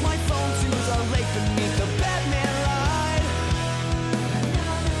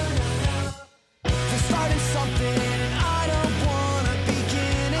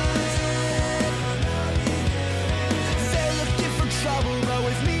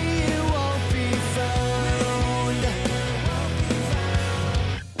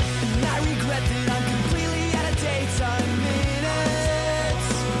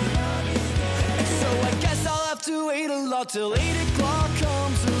 lot till 8 o'clock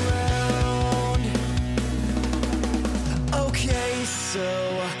comes around. Okay, so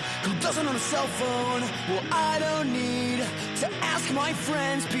who doesn't own a cell phone? Well, I don't need to ask my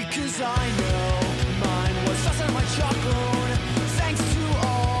friends because I know mine was just on my chalkbone. Thanks to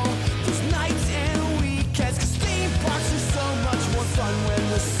all those nights and weekends, 'cause theme parks are so much more fun when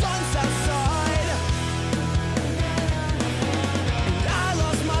the sun's outside. And I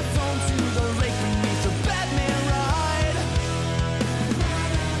lost my phone to the lake beneath the Batman ride.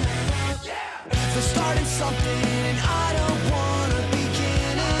 They're starting something and I don't wanna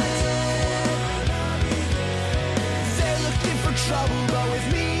begin it. They're looking for trouble, but with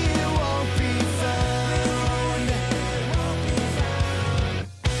me it won't be found.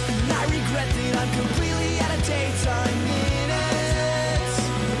 And I regret that I'm completely out of daytime minutes.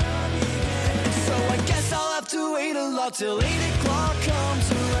 And so I guess I'll have to wait a lot till 8 o'clock comes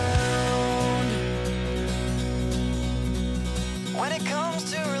around. When it comes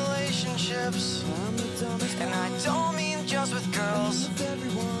to relationships, I'm the dumbest, and I don't mean just with girls.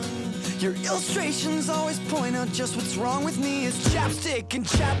 Your illustrations always point out just what's wrong with me. It's chapstick and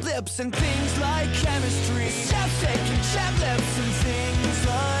chap lips and things like chemistry. It's chapstick and chap lips and things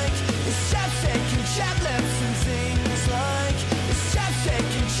like. It's chapstick and chap lips and things like. It's chapstick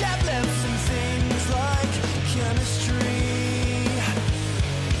and chap lips and things like chemistry.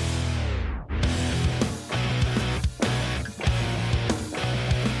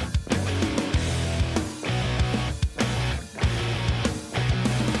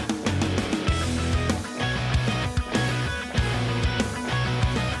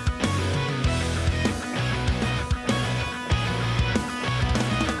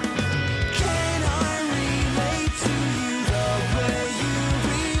 Can I relate to you the way you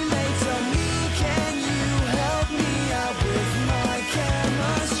relate to me? Can you help me out with my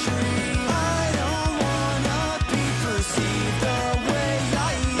chemistry? I don't wanna be perceived the way I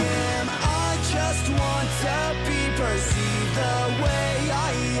am. I just want to be perceived the way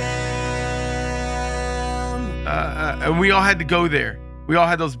I am. And we all had to go there. We all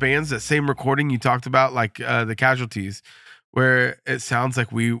had those bands, that same recording you talked about, like the Casualties, where it sounds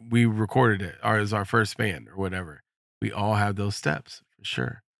like we recorded it, or as our first band or whatever. We all have those steps for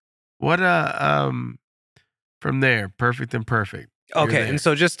sure. What from there, Perfect and Perfect. You're Okay, there. and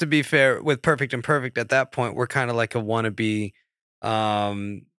so just to be fair, with Perfect and Perfect at that point, we're kind of like a wannabe As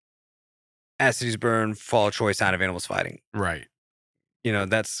Cities Burn, Fall of Troy, Sound of Animals Fighting. Right. You know,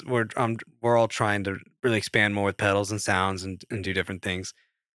 that's we're all trying to really expand more with pedals and sounds and do different things.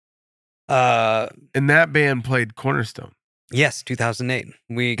 And that band played Cornerstone. Yes, 2008.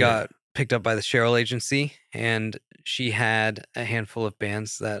 We got picked up by the Cheryl Agency, and she had a handful of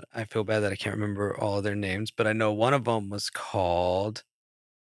bands that I feel bad that I can't remember all of their names, but I know one of them was called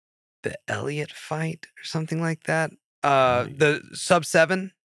the Elliott Fight or something like that. The Sub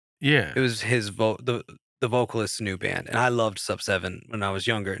 7. Yeah. It was his the vocalist's new band, and I loved Sub 7 when I was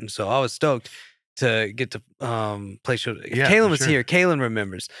younger, and so I was stoked to get to play shows. If Yeah, Kaylin for was sure. here, Kaylin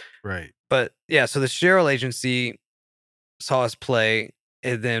remembers. Right. But yeah, so the Cheryl Agency saw us play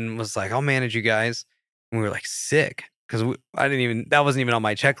and then was like, I'll manage you guys. And we were like, sick. Because that wasn't even on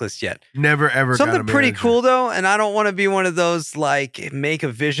my checklist yet. Never ever got Something a pretty manager. cool though. And I don't want to be one of those like make a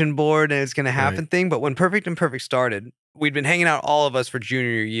vision board and it's going to happen thing. But when Perfect and Perfect started, we'd been hanging out all of us for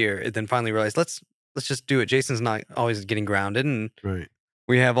junior year and then finally realized, let's just do it. Jason's not always getting grounded and Right.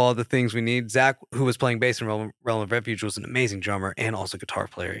 we have all the things we need. Zach, who was playing bass in Realm of Refuge, was an amazing drummer and also guitar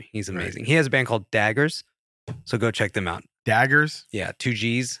player. He's amazing. He has a band called Daggers. So go check them out. Daggers? Yeah, 2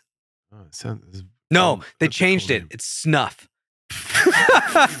 G's. Oh, it sounds, No, they that's a changed cool it. name. It's Snuff.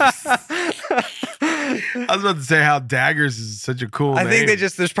 I was about to say how Daggers is such a cool I name. think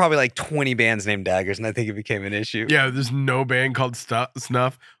there's probably like 20 bands named Daggers, and I think it became an issue. Yeah, there's no band called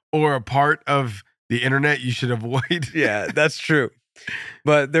Snuff or a part of the internet you should avoid. Yeah, that's true.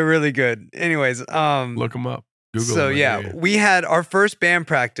 But they're really good. Anyways, Look them up. Google so them. yeah, we had our first band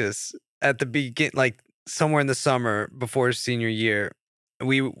practice at the begin, like somewhere in the summer before senior year.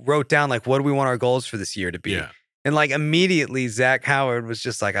 We wrote down like, what do we want our goals for this year to be? Yeah. And like immediately Zach Howard was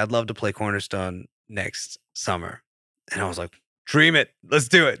just like, I'd love to play Cornerstone next summer. And I was like, dream it. Let's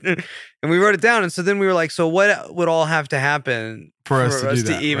do it. And we wrote it down. And so then we were like, so what would all have to happen For us to do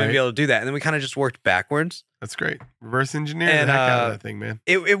that, even right? be able to do that? And then we kind of just worked backwards. That's great. Reverse engineer And, the heck out of that thing, man.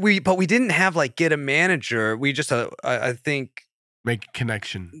 But we didn't have like get a manager. We just, I think, Make a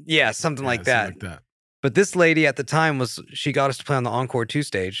connection. yeah, something like that. Something like that. But this lady at the time she got us to play on the Encore 2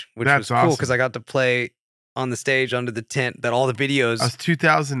 stage, which That's was cool awesome. because I got to play on the stage under the tent that all the videos. That was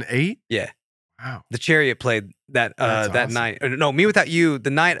 2008? Yeah. Wow. The Chariot played that That's that awesome. night. No, Me Without You,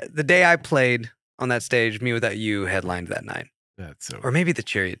 the day I played on that stage. Me Without You headlined that night. That's so. Or maybe the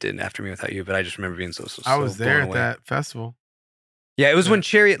Chariot did after Me Without You, but I just remember being so I was there blown at away. that festival. Yeah, it was Yeah. when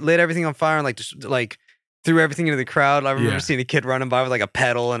Chariot lit everything on fire and like just like threw everything into the crowd. I remember Yeah. seeing a kid running by with like a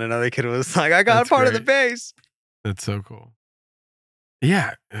pedal, and another kid was like, "I got That's part of the great. bass." That's so cool.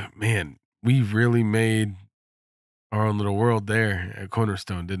 Yeah, man, we really made our own little world there at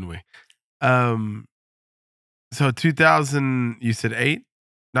Cornerstone, didn't we? So 2000, you said 8,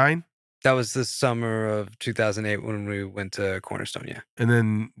 9? That was the summer of 2008 when we went to Cornerstone. Yeah. And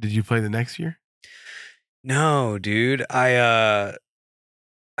then did you play the next year? No, dude. I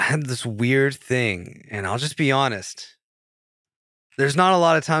had this weird thing, and I'll just be honest. There's not a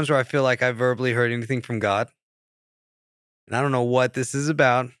lot of times where I feel like I verbally heard anything from God. And I don't know what this is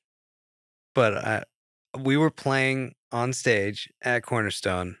about, but we were playing on stage at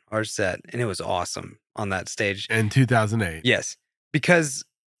Cornerstone, our set, and it was awesome on that stage. In 2008. Yes, because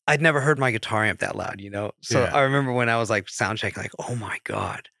I'd never heard my guitar amp that loud, you know? So Yeah. I remember when I was like sound checking, like, oh my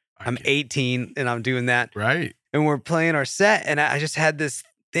God, I'm 18 and I'm doing that. Right. And we're playing our set, and I just had this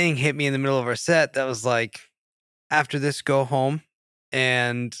thing hit me in the middle of our set that was like, after this, go home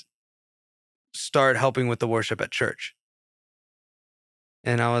and start helping with the worship at church.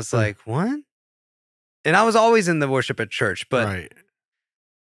 And I was like, what? And I was always in the worship at church, but right.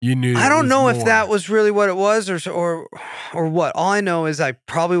 You knew. I it don't was know if more. that was really what it was or what. All I know is I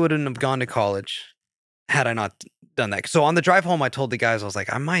probably wouldn't have gone to college had I not done that. So on the drive home, I told the guys, I was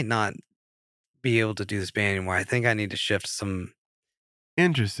like, I might not be able to do this band anymore. I think I need to shift some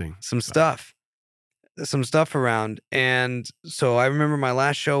Interesting. stuff around. And so I remember my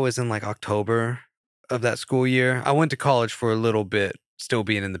last show was in like October of that school year. I went to college for a little bit, still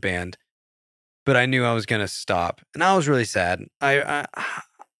being in the band, but I knew I was going to stop, and I was really sad. I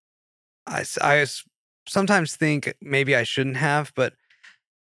sometimes think maybe I shouldn't have, but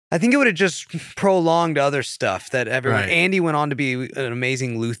I think it would have just prolonged other stuff that everyone. Right. Andy went on to be an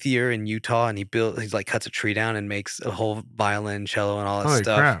amazing luthier in Utah, and he's like cuts a tree down and makes a whole violin, cello, and all that Holy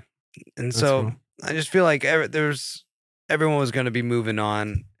stuff. crap. And That's so cool. I just feel like everyone was going to be moving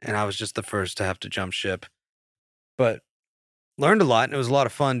on, and I was just the first to have to jump ship. But learned a lot, and it was a lot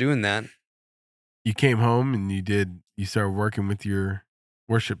of fun doing that. You came home and you started working with your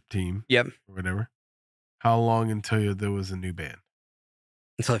worship team. Yep. Or whatever. How long until there was a new band?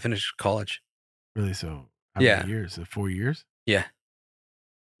 Until I finished college. Really? So how Yeah. many years? 4 years? Yeah.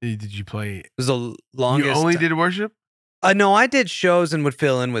 Did you play? It was the longest. You only did worship? No, I did shows and would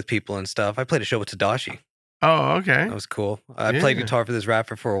fill in with people and stuff. I played a show with Tadashi. Oh, okay. That was cool. I played Yeah. guitar for this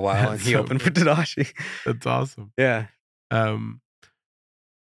rapper for a while, and That's he so opened for cool. Tadashi. That's awesome. Yeah.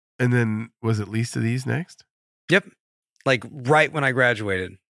 And then was it Least of These next? Yep. Like right when I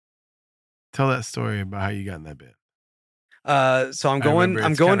graduated. Tell that story about how you got in that band. So I'm I going remember,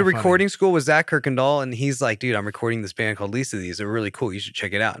 I'm it's going to kinda funny. recording school with Zach Kirkendall, and he's like, dude, I'm recording this band called Least of These. They're really cool. You should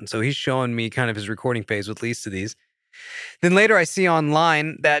check it out. And so he's showing me kind of his recording phase with Least of These. Then later I see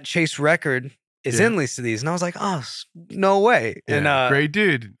online that Chase Record is Yeah. in Least of These. And I was like, oh, no way. Yeah, And great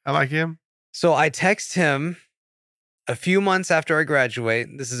dude. I like him. so I text him a few months after I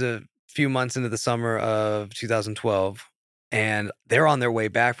graduate. This is a few months into the summer of 2012. And they're on their way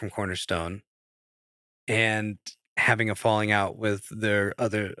back from Cornerstone and having a falling out with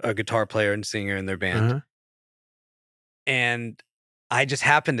a guitar player and singer in their band. Uh-huh. And I just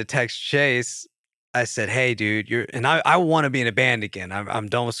happened to text Chase. I said, hey, dude, I want to be in a band again. I'm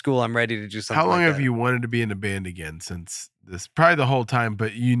done with school. I'm ready to do something. How long like have that. you wanted to be in a band again since this? Probably the whole time,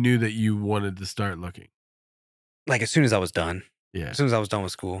 but you knew that you wanted to start looking. Like as soon as I was done. Yeah. As soon as I was done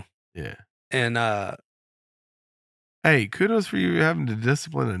with school. Yeah. And Hey, kudos for you having the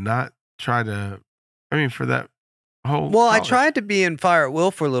discipline and not try to, for that whole. well, I college. tried to be in Fire at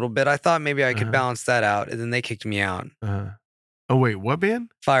Will for a little bit. I thought maybe I could Uh-huh. balance that out, and then they kicked me out. Oh, wait, what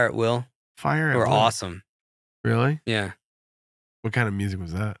band? Fire at Will. Fire. They at were Will. awesome. Really? Yeah. What kind of music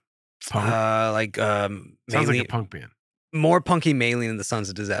was that? Punk? Sounds mainly, like a punk band. more punky mainly than the Sons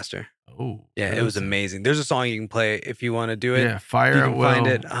of Disaster. Oh. Yeah, that it was sound- amazing. There's a song you can play if you want to do it. Yeah, Fire You at can Will. find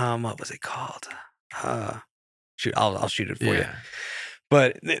it. What was it called? Shoot, I'll shoot it for you. Yeah.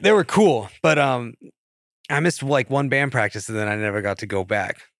 But they were cool. But I missed like one band practice, and then I never got to go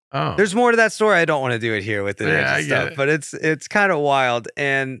back. Oh. There's more to that story. I don't want to do it here with the Yeah, extra I get stuff, it. but it's kind of wild,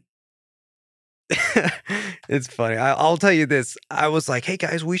 and it's funny. I'll tell you this. I was like, hey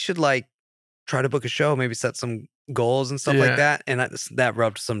guys, we should like try to book a show, maybe set some goals and stuff Yeah. like that, and that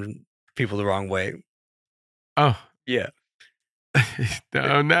rubbed some people the wrong way. Oh. Yeah,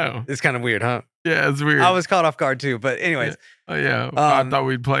 Oh, no. it's kind of weird, huh? Yeah, it's weird. I was caught off guard too, but anyways. Oh, yeah. I Um, thought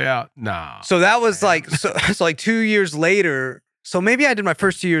we'd play out. Nah. So that was like so like 2 years later, So maybe I did my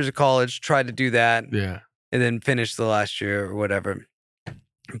first 2 years of college, tried to do that, Yeah. and then finished the last year or whatever.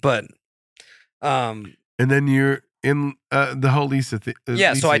 But, And then you're in the whole Lisa thing.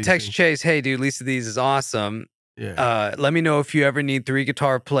 yeah, so I text Chase, hey, dude, Lisa These is awesome. Yeah. Let me know if you ever need 3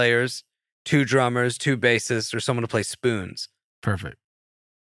 guitar players, 2 drummers, 2 bassists, or someone to play spoons. Perfect.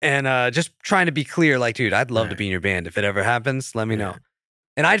 And just trying to be clear, like, dude, I'd love to Right. be in your band. If it ever happens, let me Yeah. know.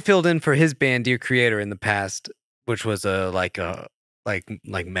 And I'd filled in for his band, Dear Creator, in the past, which was like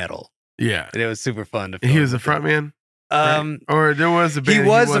metal. Yeah. And it was super fun to fill He in was a with front man? them. Or there was a band. He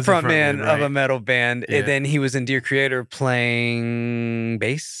was the front man, man of a metal band, Yeah. and then he was in Dear Creator playing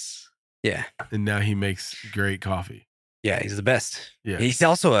bass. Yeah, And now he makes great coffee. yeah, he's the best. Yeah. He's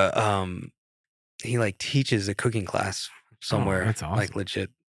also he like teaches a cooking class somewhere. that's awesome. Like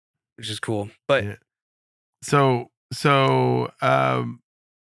legit, which is cool. But Yeah. So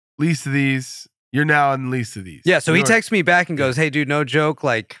Lisa These, you're now in Lisa These. yeah, so he You're- texts me back and goes, "Hey, dude, no joke,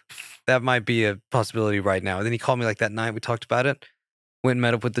 like that might be a possibility right now." And then he called me like that night. We talked about it. Went and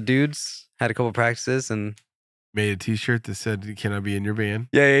met up with the dudes. Had a couple practices and. made a t-shirt that said, "Can I be in your band?"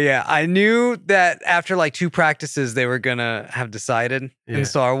 Yeah. I knew that after like 2 practices, they were gonna have decided. Yeah. And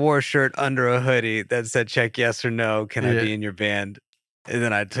so I wore a shirt under a hoodie that said, check yes or no. Can I Yeah. be in your band? And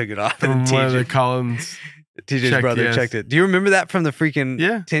then I took it off. And From then one of the TJ, Collins. TJ's checked brother yes. checked it. Do you remember that from the freaking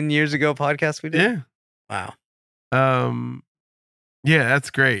Yeah. 10 years ago podcast we did? Yeah. Wow. Yeah, that's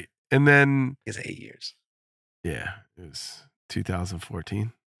great. And then, It's 8 years. yeah, it was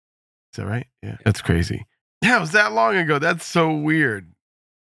 2014. Is that right? Yeah. That's crazy. Yeah, it was that long ago. That's so weird.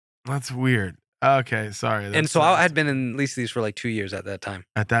 That's weird. Okay, sorry. And That's so I had been in at least these for like 2 years at that time.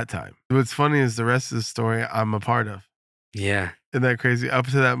 at that time. What's funny is the rest of the story I'm a part of. Yeah. Isn't that crazy? Up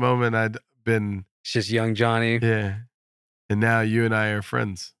to that moment, I'd been, It's just young Johnny. yeah. And now you and I are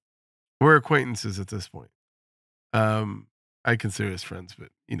friends. We're acquaintances at this point. I consider us friends, but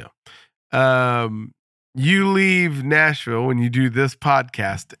you know. You leave Nashville when you do this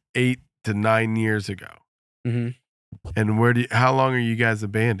podcast 8 to 9 years ago. Mm-hmm. And how long are you guys a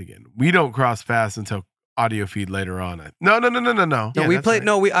band again? We don't cross paths until audio feed later on. No. No, Yeah, we that's played. right.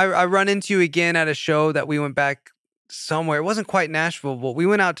 No, I run into you again at a show that we went back somewhere. It wasn't quite Nashville, but we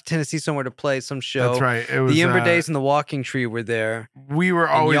went out to Tennessee somewhere to play some show. That's right. It was The Ember Days and the Walking Tree were there. We were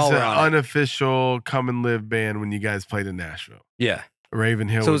always y'all an were on it. unofficial come and live band when you guys played in Nashville. Yeah.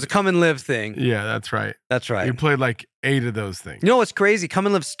 Ravenhill. So it was a come and live thing. yeah, that's right. That's right. You played like 8 of those things. You know what's crazy? Come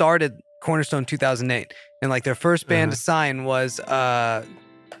and Live started Cornerstone 2008, and like their first band to sign was, gosh,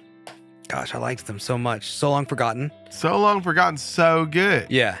 I liked them so much. So Long Forgotten. So Long Forgotten, so good.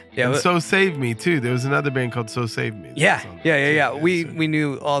 Yeah. And but- So Save Me too. There was another band called So Save Me. yeah. That's on- Yeah. We so-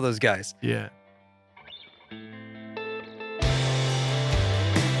 knew all those guys. yeah.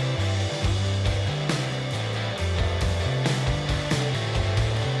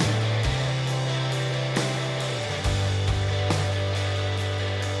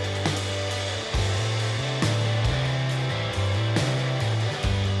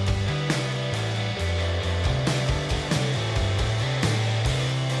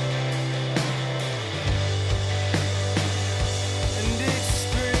 And it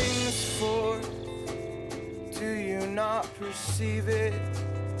springs forth. Do you not perceive it?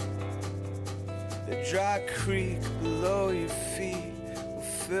 The dry creek below your feet will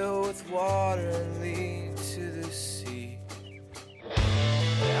fill with water and lead to the sea.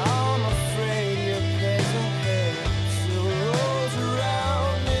 I'm afraid your peasant head still rolls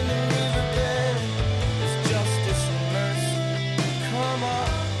around in the riverbed. As justice and mercy come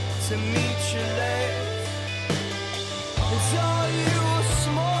up to meet your legs. It's all you, a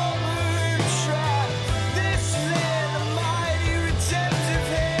small bird trap. This land, a mighty redemptive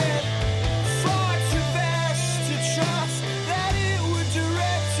hand. Far too vast to trust that it would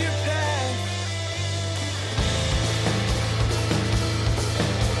direct your path.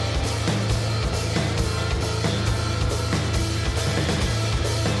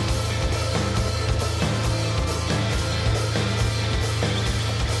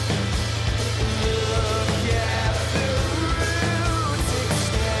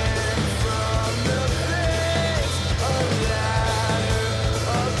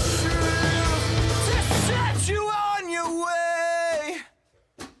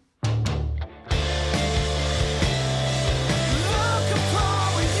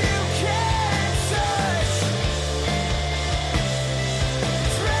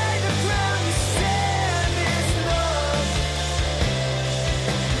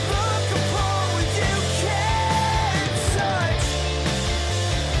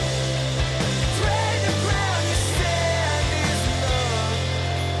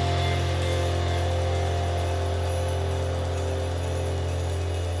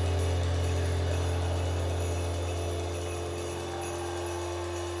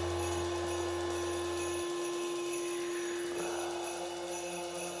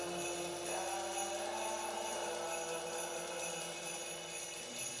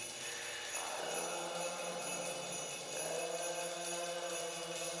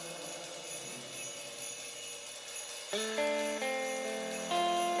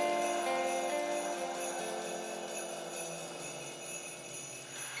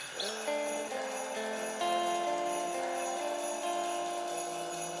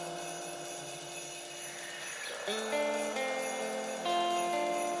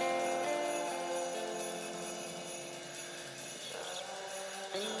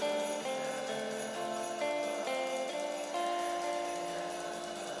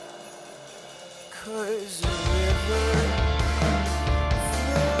 'Cause a river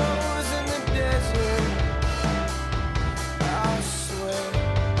flows in the desert, I swear,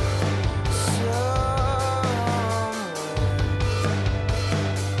 somewhere.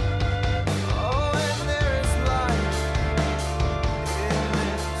 Oh, and there is life in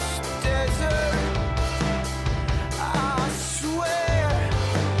this desert, I swear,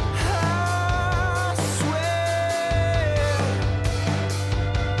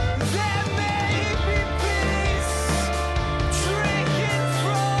 there may be peace drinking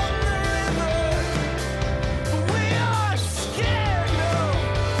from the river, but we are scared, no,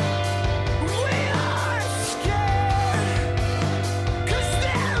 we are scared, 'cause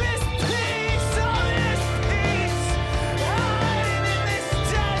there is peace, oh there's peace, hiding in this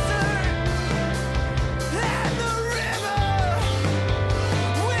desert, and the river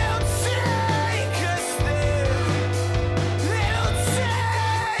will take us there, it'll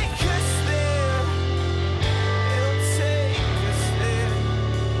take us there, it'll take us there,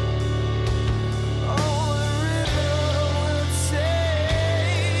 oh the river will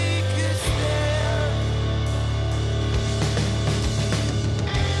take us there,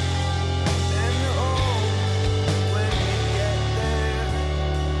 and oh when we get there,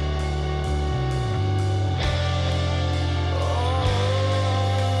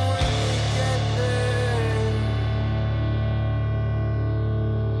 oh when we get there.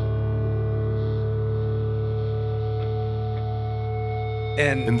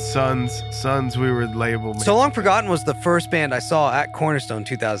 And Sons, we were labeled. So Long Forgotten was the first band I saw at Cornerstone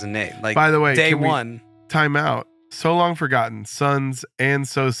 2008. Like, By the way, day can we- one. Time out. So Long Forgotten, Sons, and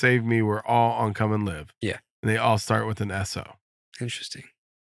So Save Me were all on Come and Live. Yeah. And they all start with an SO. Interesting.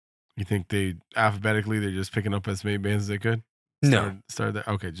 You think they alphabetically they're just picking up as many bands as they could? No. Start there.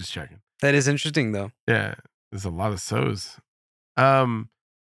 Okay, just checking. That is interesting, though. Yeah, there's a lot of so's.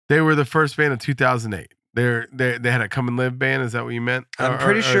 They were the first band of 2008. They had a Come and Live band. Is that what you meant? I'm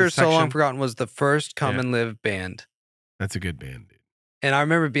pretty Or sure So Long section? Forgotten was the first Come Yeah. and Live band. That's a good band, dude. And I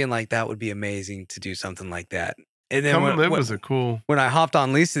remember being like, that would be amazing to do something like that. And then Come when, and Live when- was a cool. when I hopped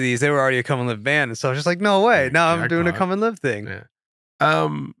on Lisa these, they were already a Come and Live band. And so I was just like, no way. Yeah, Now I'm doing a jackpot. Come and Live thing. Yeah.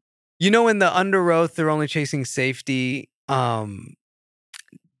 You know, in the Under Oath, They're Only Chasing Safety DVD,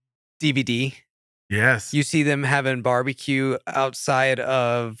 Yes. you see them having barbecue outside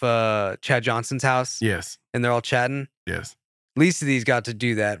of Chad Johnson's house. Yes. And they're all chatting. Yes. Lisa these got to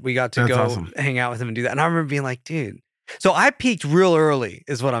do that. We got to That's go awesome. hang out with him and do that. And I remember being like, dude. So I peaked real early,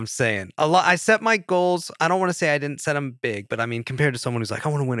 is what I'm saying. A lot. I set my goals. I don't want to say I didn't set them big, but I mean, compared to someone who's like, I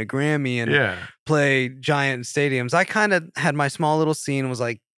want to win a Grammy and Yeah. play giant stadiums, I kind of had my small little scene and was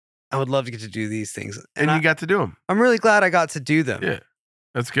like, I would love to get to do these things. And you got to do them. I'm really glad I got to do them. Yeah.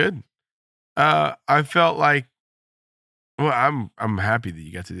 That's good. I felt like, well, I'm happy that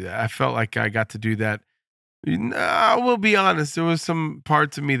you got to do that. I felt like I got to do that. I will be honest. There was some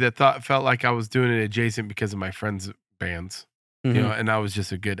parts of me that felt like I was doing it adjacent because of my friends' bands, Mhm. you know, and I was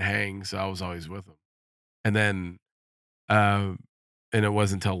just a good hang, so I was always with them. And then, and it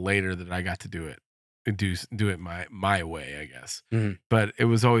wasn't until later that I got to do it my way, I guess. Mhm. But it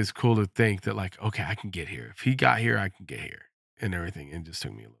was always cool to think that, like, okay, I can get here. If he got here, I can get here, and everything. It just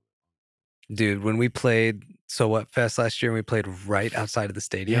took me a little. Dude, when we played So What Fest last year, and we played right outside of the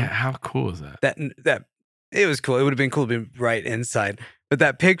stadium. Yeah, how cool is that? That it was cool. It would have been cool to be right inside. But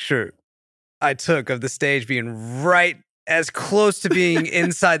that picture I took of the stage being right as close to being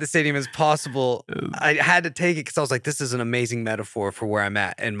inside the stadium as possible, I had to take it because I was like, this is an amazing metaphor for where I'm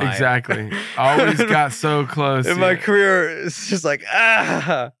at in my Exactly. Always got so close. in my career. It's just like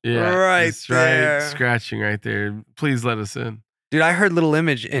right just there. scratching right there. Please let us in. Dude, I heard Little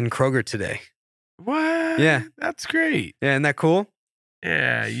Image in Kroger today. What? Yeah. That's great. Yeah, isn't that cool?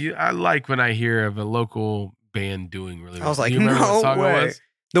 Yeah, I like when I hear of a local band doing really well. I was like, Do you remember no what song way. it was?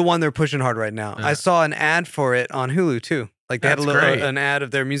 The one they're pushing hard right now. Yeah. I saw an ad for it on Hulu too. Like they had That's great. an ad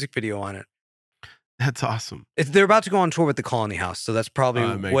of their music video on it. That's awesome. They're about to go on tour with the Colony House, so that's probably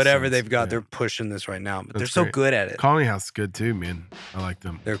Oh, it makes whatever sense, they've got. yeah. They're pushing this right now, but they're That's so great. good at it. Colony House is good too, man. I like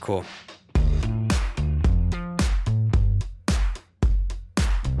them. They're cool.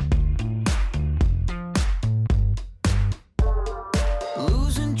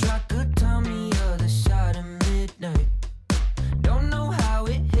 Losing track of time the other side of midnight. Don't know how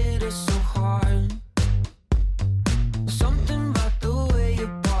it hit us so hard. Something about the way you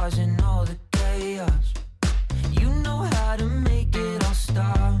pause in all the chaos. You know how to make it all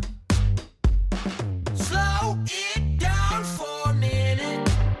stop. Slow it down for a minute.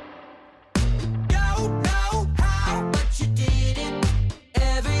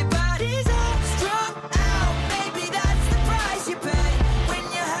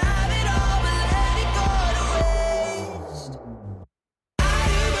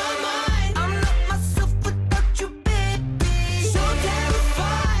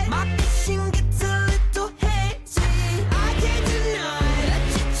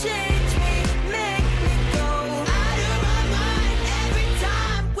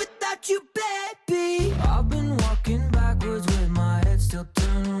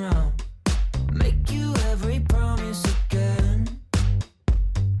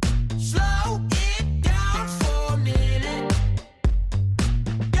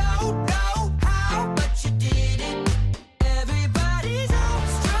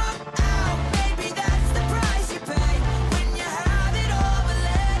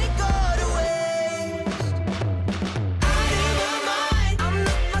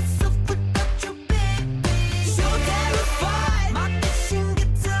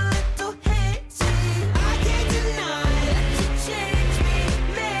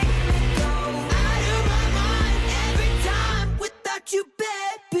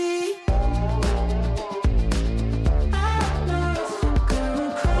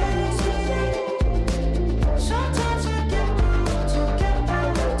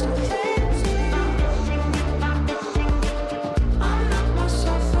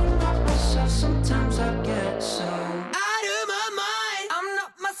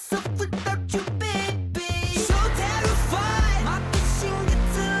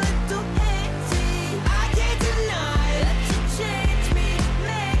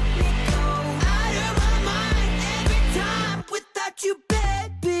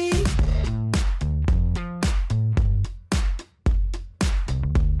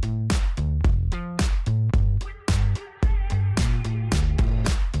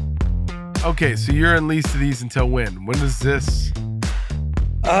 Okay, so you're in Least of These until when? When is this?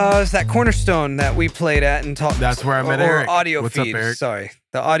 It's that Cornerstone that we played at and talked. That's where I met or Eric. Audio What's up, feed. Eric? Sorry,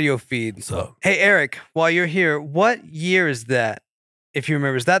 the audio feed. What's up? Hey, Eric, while you're here, what year is that? If you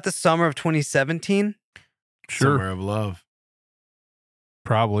remember, is that the summer of 2017? Sure. Summer of Love.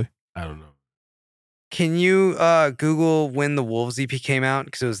 Probably. I don't know. Can you Google when the Wolves EP came out?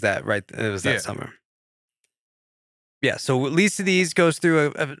 Because it was that Yeah. summer. Yeah. So at least of these goes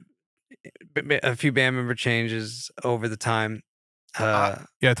through a few band member changes over the time. Yeah,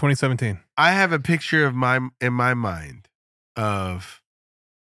 2017. I have a picture of in my mind of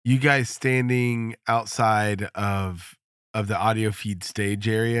you guys standing outside of the audio feed stage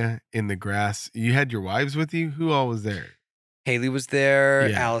area in the grass. You had your wives with you? Who all was there? Haley was there,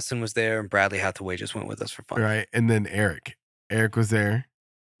 Yeah. Allison was there, and Bradley Hathaway just went with us for fun. Right. And then Eric. Eric was there.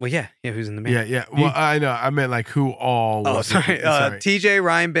 Well, yeah, who's in the band? Yeah. Well, I know. I meant like who all Oh, was sorry. sorry. TJ,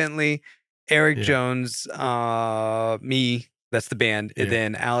 Ryan Bentley, Eric Yeah. Jones, me, that's the band, and Yeah.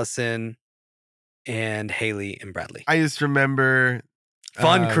 then Allison and Haley and Bradley. I just remember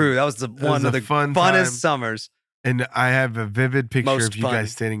Fun crew. That was one was of a the fun funnest time. summers. And I have a vivid picture Most of you fun.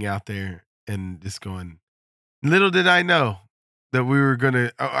 guys standing out there and just going, little did I know that we were going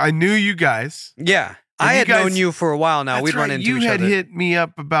to, I knew you guys. Yeah. And I you had guys- known you for a while now. That's We'd run right. into you each had other. hit me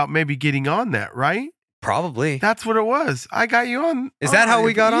up about maybe getting on that, right? Probably. That's what it was. I got you on. Is that how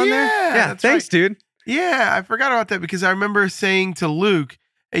we got on there? Yeah. that's Thanks, right. dude. Yeah, I forgot about that because I remember saying to Luke,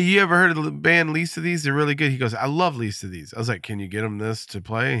 hey, you ever heard of the band Least of These? They're really good. He goes, I love Least of These. I was like, can you get him this to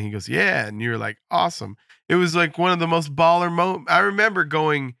play? And he goes, yeah. And you're like, awesome. It was like one of the most baller moments. I remember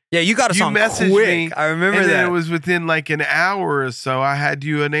going, Yeah, you got us you on messaged quick. me, I remember and that. then it was within like an hour or so, I had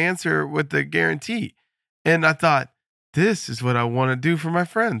you an answer with the guarantee. And I thought, this is what I want to do for my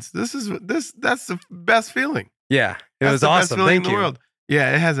friends. That's the best feeling. Yeah, it That's was the best awesome. feeling Thank in you. the world.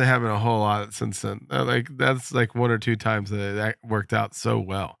 Yeah, it hasn't happened a whole lot since then. That's like one or two times that worked out so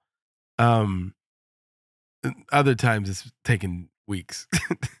well. Other times it's taken weeks,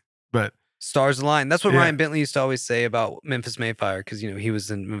 but Stars align. That's what Yeah. Ryan Bentley used to always say about Memphis Mayfire because he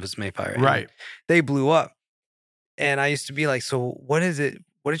was in Memphis Mayfire. and right. They blew up, and I used to be like, "So what is it?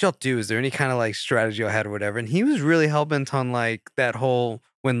 What did y'all do? Is there any kind of like strategy I had or whatever?" And he was really hell bent on like that whole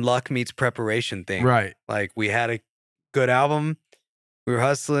when luck meets preparation thing. Right. Like we had a good album, we were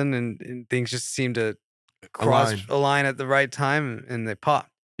hustling, and things just seemed to align at the right time, and they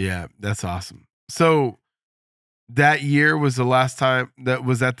popped. Yeah, that's awesome. So that year was the last time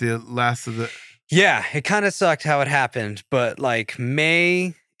was that the last of the Yeah, it kind of sucked how it happened, but like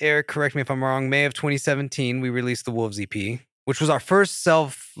May, Eric, correct me if I'm wrong, May of 2017, we released the Wolves EP, which was our first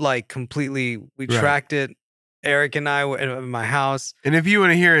completely, we Right. tracked it. Eric and I were in my house. And if you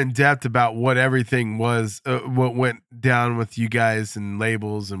want to hear in depth about what everything was, what went down with you guys and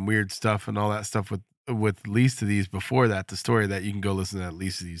labels and weird stuff and all that stuff with Least of These before that, the story that you can go listen to that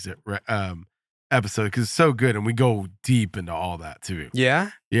Least of These episode because it's so good and we go deep into all that too.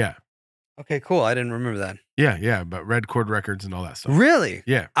 Yeah? Yeah. Okay, cool. I didn't remember that. Yeah. But Red Chord Records and all that stuff. Really?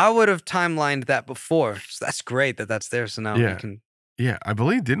 Yeah. I would have timelined that before. So that's great that that's there. So now Yeah. we can. Yeah. I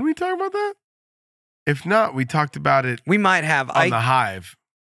believe, didn't we talk about that? If not, we talked about it We might have. on the Hive.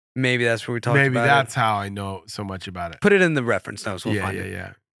 Maybe that's where we talked Maybe about that's it. how I know so much about it. Put it in the reference notes. We'll find it.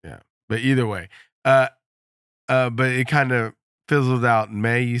 Yeah. But either way, but it kind of fizzled out in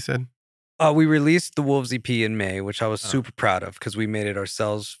May. You said, We released the Wolves EP in May, which I was super proud of because we made it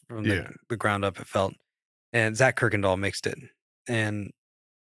ourselves from the ground up. It felt, and Zach Kirkendall mixed it, and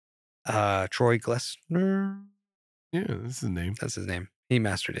Troy Glessner, yeah, that's his name. that's his name. He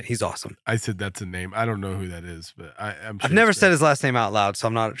mastered it. He's awesome. I said that's a name. I don't know who that is, but I'm. Sure I've never it's said great. his last name out loud, so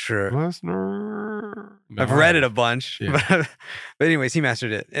I'm not sure. Lesnar. No, I've read it a bunch, Yeah. but anyways, he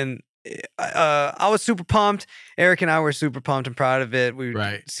mastered it, and I was super pumped. Eric and I were super pumped and proud of it. We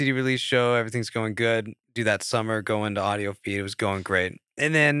Right. CD release show, everything's going good. Do that summer, go into audio feed. It was going great,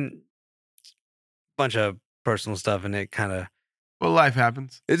 and then a bunch of personal stuff, and it kind of Well, life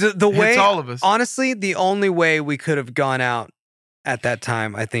happens. the It way. hits all of us. Honestly, the only way we could have gone out at that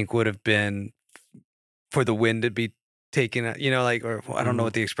time, I think, would have been for the wind to be taken. Like, or I don't know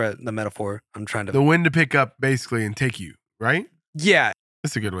what the metaphor I'm trying to. The wind to pick up basically and take you. Right. Yeah,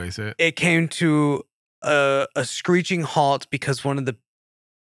 That's a good way to say it. it came to a screeching halt because one of the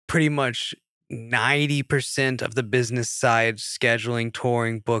pretty much 90% of the business side, scheduling,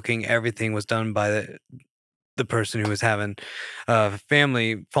 touring, booking, everything was done by the person who was having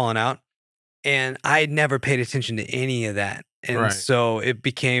family falling out. And I never paid attention to any of that. And Right. so it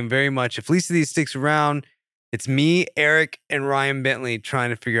became very much, if Least of These sticks around, it's me, Eric, and Ryan Bentley trying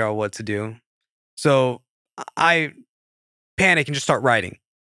to figure out what to do. So I panic and just start writing.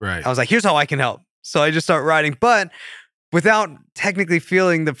 Right. I was like, here's how I can help. So I just start writing, but without technically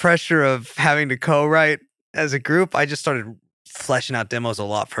feeling the pressure of having to co-write as a group, I just started fleshing out demos a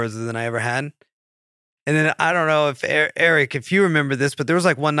lot further than I ever had. And then I don't know if Eric, if you remember this, but there was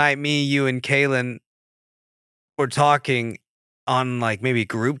like one night me, you, and Kaylin were talking on like maybe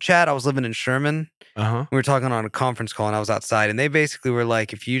group chat. I was living in Sherman. We were talking on a conference call and I was outside, and they basically were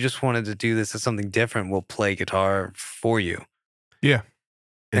like, if you just wanted to do this as something different, we'll play guitar for you. Yeah.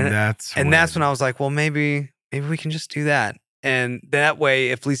 And that's when I was like, well, maybe we can just do that. And that way,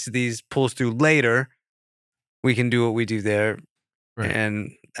 if Least of These pulls through later, we can do what we do there. Right.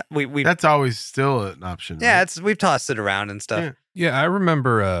 And we that's always still an option. Yeah, right? we've tossed it around and stuff. Yeah, I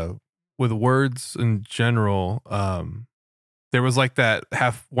remember with words in general, there was like that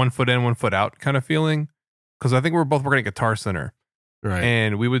half 1 foot in, 1 foot out kind of feeling. Because I think we were both working at Guitar Center. Right.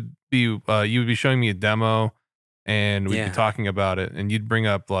 And we would be, you would be showing me a demo and we'd be talking about it. And you'd bring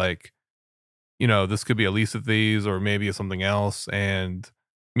up like, you know, this could be a Least of These or maybe something else. And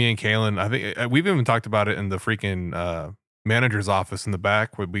me and Kaylin, I think we've even talked about it in the freaking manager's office in the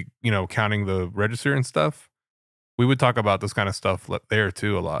back where we, you know, counting the register and stuff. We would talk about this kind of stuff there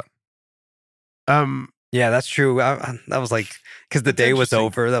too a lot. Yeah, that's true. That was like, because the day was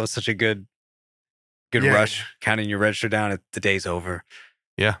over. That was such a good rush, counting your register down. The day's over.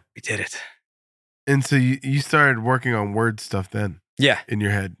 Yeah. We did it. And so you started working on word stuff then? Yeah. In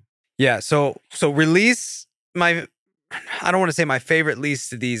your head? Yeah. So release I don't want to say my favorite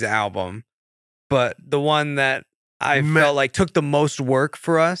Least of These album, but the one that I felt like took the most work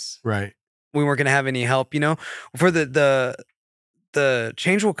for us. Right. We weren't going to have any help, you know? For the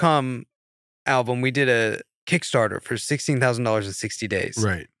Change Will Come album, we did a Kickstarter for $16,000 in 60 days.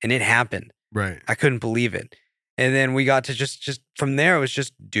 Right. And it happened. Right. I couldn't believe it. And then we got to just from there, it was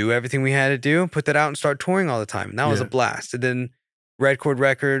just do everything we had to do, put that out and start touring all the time. And that was a blast. And then Red Chord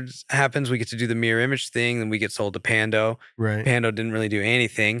Records happens. We get to do the mirror image thing. Then we get sold to Pando. Right. Pando didn't really do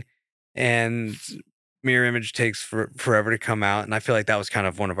anything. And mirror image takes forever to come out. And I feel like that was kind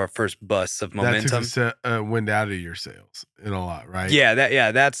of one of our first busts of momentum. That took wind out of your sails in a lot, right? Yeah,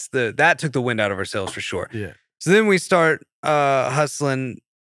 that took the wind out of our sails for sure. Yeah. So then we start hustling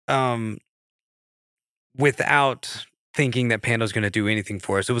without thinking that Pando's going to do anything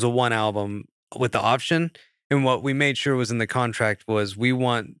for us. It was a one album with the option. And what we made sure was in the contract was we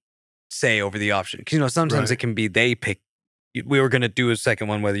want say over the option. Because, you know, sometimes it can be they pick. We were going to do a second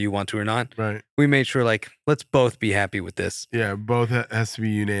one whether you want to or not. Right. We made sure, like, let's both be happy with this. Yeah, both has to be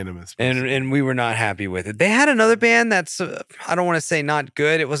unanimous. And we were not happy with it. They had another band that's, I don't want to say not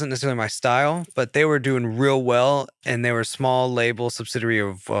good. It wasn't necessarily my style, but they were doing real well. And they were a small label subsidiary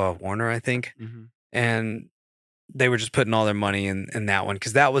of Warner, I think. Mm-hmm. And they were just putting all their money in that one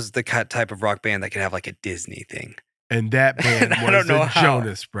because that was the type of rock band that could have like a Disney thing. And that band was the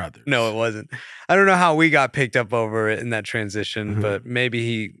Jonas Brothers. No, it wasn't. I don't know how we got picked up over it in that transition, but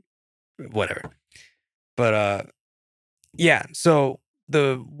maybe whatever. But yeah, so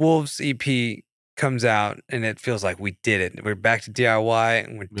the Wolves EP comes out and it feels like we did it. We're back to DIY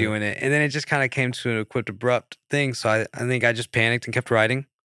and we're doing it. And then it just kind of came to an abrupt thing. So I think I just panicked and kept writing.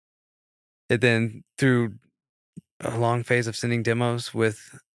 And then through a long phase of sending demos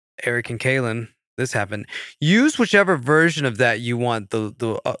with Eric and Kaylin, this happened. Use whichever version of that you want.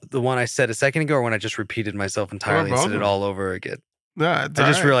 The one I said a second ago, or when I just repeated myself entirely and said it all over again. Nah, I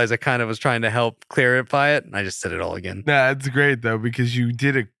just realized I kind of was trying to help clarify it, and I just said it all again. Nah, it's great though because you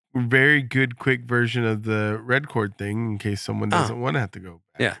did a very good, quick version of the red chord thing in case someone doesn't want to have to go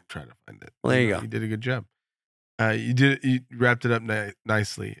back and try to find it. Well, there you go. You did a good job. You wrapped it up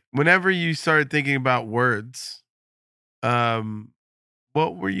nicely. Whenever you started thinking about words,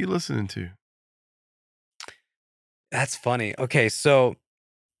 what were you listening to? That's funny. Okay, so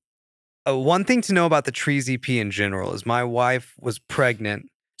one thing to know about the Trees EP in general is my wife was pregnant.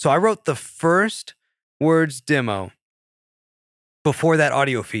 So I wrote the first words demo before that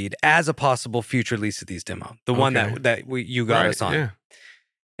audio feed as a possible future Least of These demo. The one that you got us on. Yeah.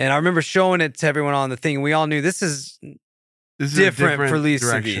 And I remember showing it to everyone on the thing. And we all knew this is different for Least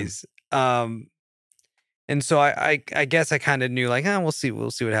of These. And so I guess I kind of knew like, we'll see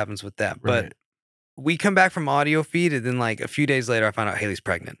what happens with that. Right. But we come back from audio feed, and then like a few days later, I found out Haley's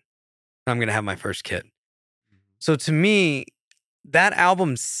pregnant. I'm going to have my first kid. So to me, that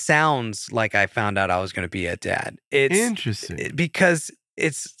album sounds like I found out I was going to be a dad. It's interesting because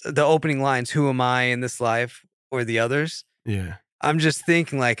it's the opening lines. Who am I in this life or the others? Yeah. I'm just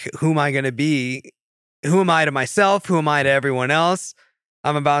thinking like, who am I going to be? Who am I to myself? Who am I to everyone else?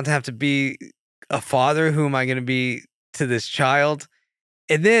 I'm about to have to be a father. Who am I going to be to this child?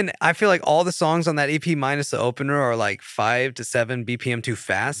 And then I feel like all the songs on that EP minus the opener are like 5 to 7 BPM too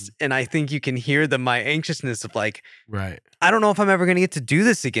fast. And I think you can hear my anxiousness of like, Right. I don't know if I'm ever going to get to do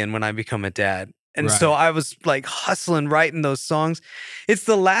this again when I become a dad. And so I was like hustling, writing those songs. It's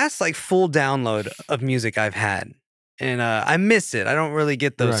the last like full download of music I've had. And I miss it. I don't really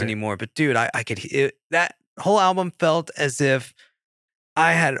get those anymore. But dude, I could, that whole album felt as if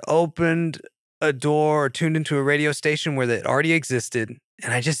I had opened a door or tuned into a radio station where that already existed.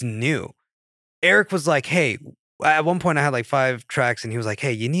 And I just knew. Eric was like, hey, at one point I had like 5 tracks and he was like,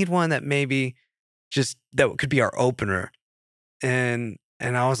 hey, you need one that maybe just that could be our opener. And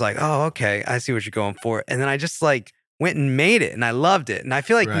I was like, oh, okay, I see what you're going for. And then I just like went and made it and I loved it. And I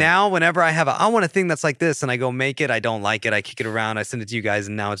feel like now whenever I want a thing that's like this and I go make it, I don't like it. I kick it around. I send it to you guys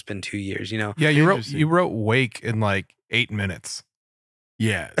and now it's been 2 years, you know? Yeah, you wrote Wake in like 8 minutes.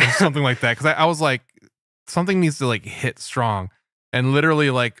 Yeah. Something like that. Cause I was like, something needs to like hit strong. And literally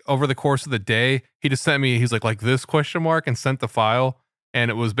like over the course of the day, he just sent me, he's like this ? And sent the file.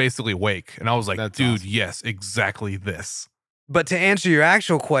 And it was basically Wake. And I was like, that's dude, awesome. Yes, exactly this. But to answer your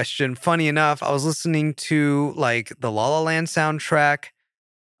actual question, funny enough, I was listening to like the La La Land soundtrack.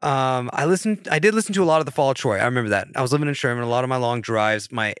 I did listen to a lot of the Fall of Troy. I remember that. I was living in Sherman, a lot of my long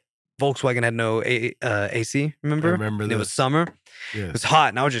drives. My Volkswagen had no AC, remember? I remember that. It was summer. Yeah. It was hot,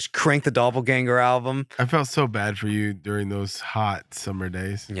 and I would just crank the Doppelganger album. I felt so bad for you during those hot summer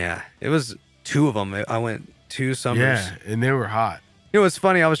days. Yeah, it was 2 of them. I went 2 summers. Yeah, and they were hot. You know, it's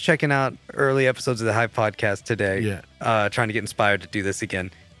funny. I was checking out early episodes of the Hype podcast today. Yeah. Trying to get inspired to do this again.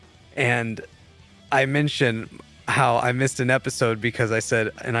 And I mentioned how I missed an episode because I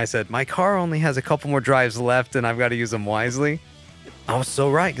said, my car only has a couple more drives left and I've got to use them wisely. I was so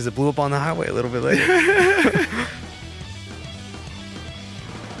right because it blew up on the highway a little bit later.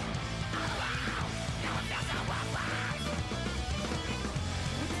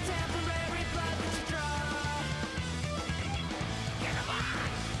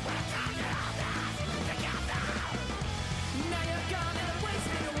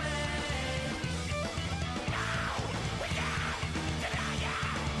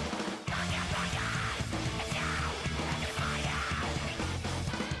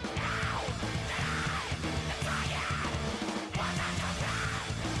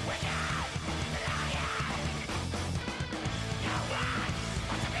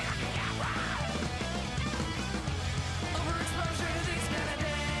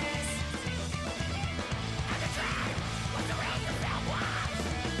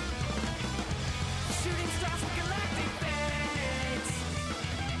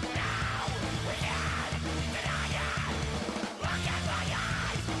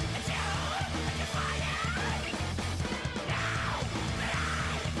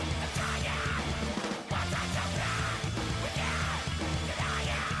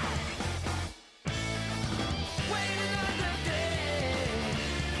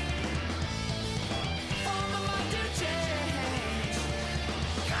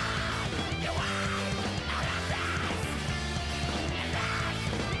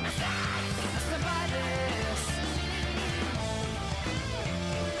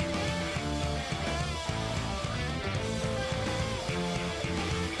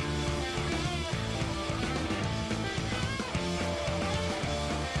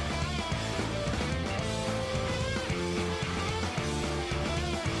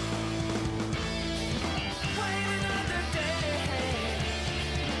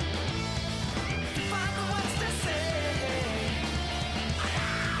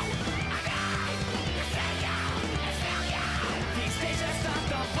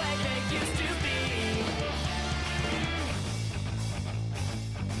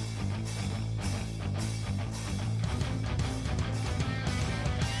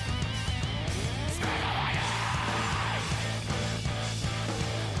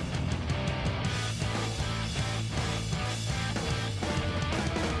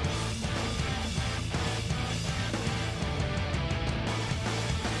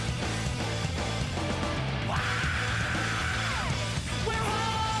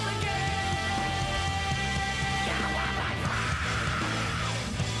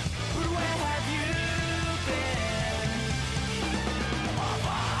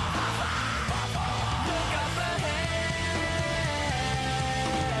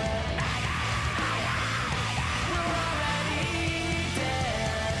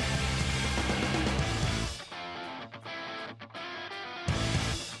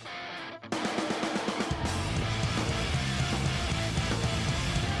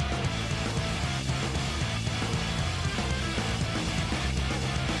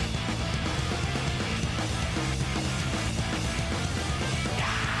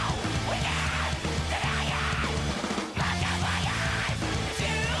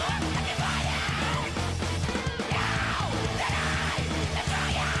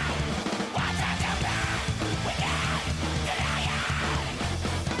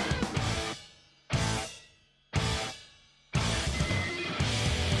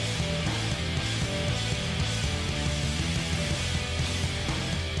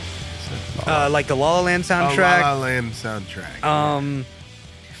 like the La La Land soundtrack. La La Land soundtrack.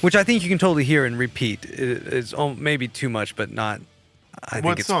 Which I think you can totally hear and repeat. It's maybe too much, but not. I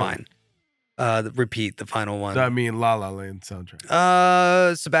think it's fine. Repeat the final one. I mean, La La Land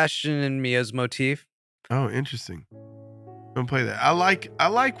soundtrack. Sebastian and Mia's motif. Oh, interesting. Don't play that. I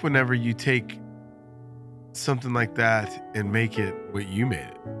like whenever you take something like that and make it what you made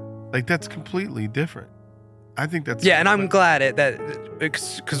it. Like that's completely different. I think that's and I'm glad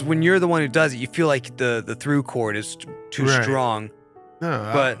because when you're the one who does it, you feel like the through chord is too strong. No,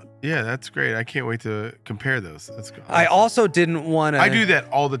 but yeah, that's great. I can't wait to compare those. That's awesome. I also didn't want to. I do that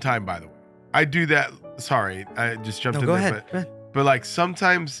all the time, by the way. I do that. Sorry, I just jumped in go there. Ahead. But like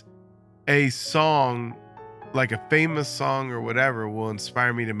sometimes a song, like a famous song or whatever, will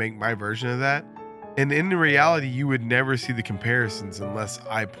inspire me to make my version of that. And in reality, you would never see the comparisons unless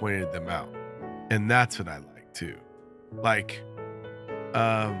I pointed them out. And that's what I like too. Like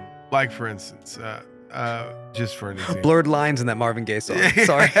for instance, just for an example. Blurred Lines in that Marvin Gaye song.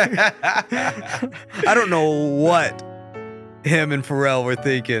 Sorry. I don't know what him and Pharrell were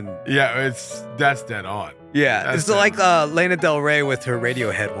thinking. Yeah, that's dead on. Yeah, it's like Lana Del Rey with her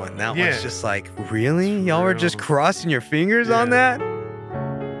Radiohead one. That one's just like, really? Y'all were just crossing your fingers on that?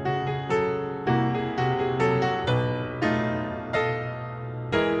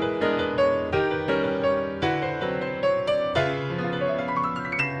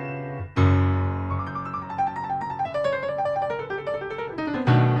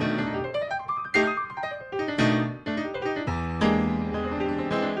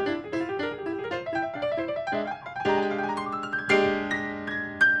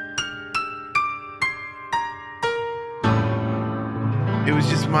 It was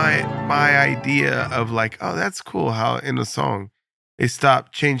just my idea of like, oh, that's cool how in a song they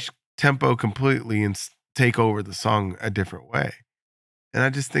change tempo completely and take over the song a different way. And I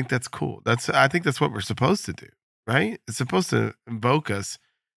just think that's cool. I think that's what we're supposed to do, right? It's supposed to invoke us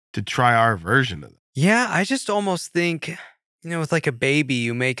to try our version of it. Yeah, I just almost think, with like a baby,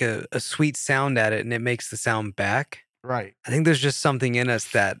 you make a sweet sound at it and it makes the sound back. Right. I think there's just something in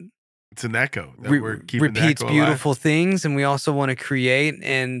us that it's an echo that we're keeping repeats the echo beautiful alive. things, and we also want to create,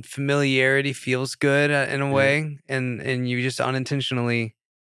 and familiarity feels good in a way, and you just unintentionally.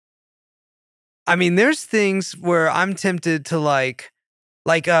 I mean, there's things where I'm tempted to like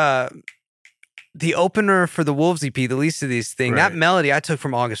the opener for the Wolves EP, the least of these things. That melody I took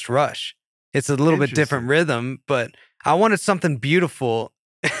from August Rush. It's a little bit different rhythm, but I wanted something beautiful,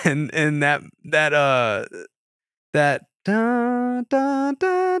 and that da, da, da, da,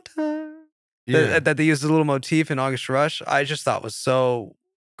 that they used a little motif in August Rush, I just thought was so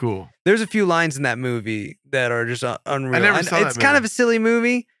cool. There's a few lines in that movie that are just unreal. I never saw It's that kind movie. of a silly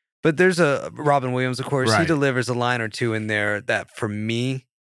movie, but there's a Robin Williams, of course. He Right. delivers a line or two in there that for me,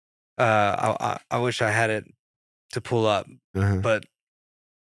 I wish I had it to pull up, but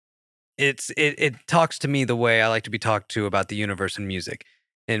it talks to me the way I like to be talked to about the universe and music.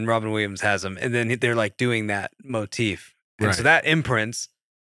 And Robin Williams has them, and then they're like doing that motif. And so that imprints,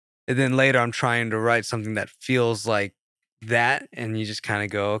 and then later I'm trying to write something that feels like that, and you just kind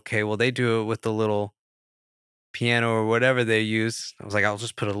of go, okay, well, they do it with the little piano or whatever they use. I was like, I'll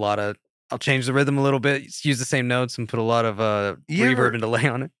just put I'll change the rhythm a little bit, use the same notes, and put a lot of reverb and delay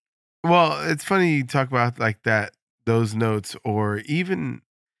on it. Well, it's funny you talk about like that, those notes, or even,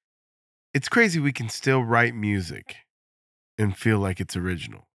 it's crazy we can still write music and feel like it's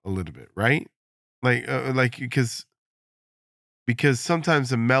original a little bit, right? Like because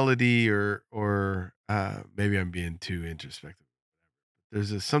sometimes a melody or maybe I'm being too introspective.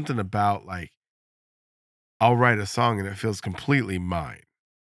 There's something about like, I'll write a song and it feels completely mine,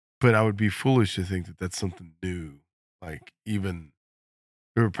 but I would be foolish to think that that's something new. Like even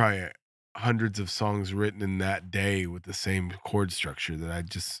there were probably hundreds of songs written in that day with the same chord structure that I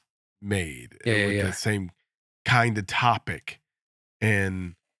just made with the same kind of topic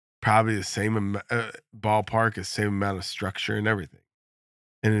and probably the same ballpark, the same amount of structure and everything.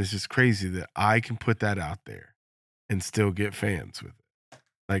 And it's just crazy that I can put that out there and still get fans with it.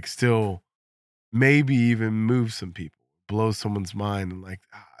 Like still maybe even move some people, blow someone's mind, and like,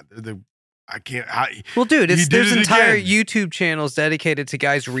 I can't. Well, dude, there's entire again. YouTube channels dedicated to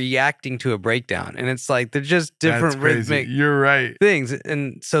guys reacting to a breakdown, and it's like they're just different rhythmic You're right. things,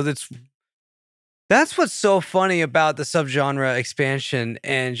 and so that's what's so funny about the subgenre expansion,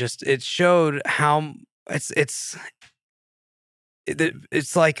 and just it showed how it's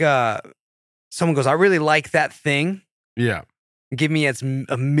like someone goes, I really like that thing. Yeah. Give me a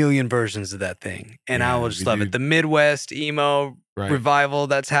million versions of that thing, and I will just love it. The Midwest emo revival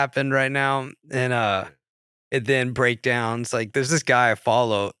that's happened right now, and then breakdowns. Like there's this guy I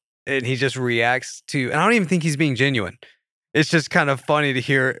follow, and he just reacts to, and I don't even think he's being genuine. It's just kind of funny to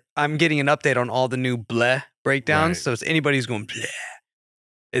hear. I'm getting an update on all the new bleh breakdowns. Right. So it's anybody who's going bleh.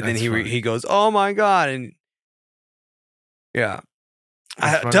 And That's then funny. he goes, oh my God. And yeah.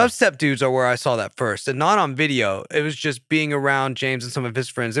 That's funny. Dubstep dudes are where I saw that first, and not on video. It was just being around James and some of his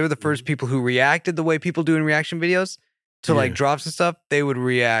friends. They were the first people who reacted the way people do in reaction videos to like drops and stuff. They would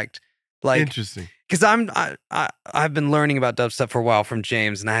react like Interesting. because I've been learning about dubstep for a while from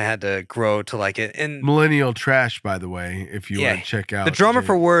James, and I had to grow to like it. And Millennial Trash, by the way, if you want to check out the drummer James.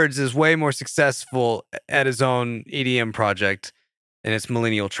 for Words is way more successful at his own EDM project, and it's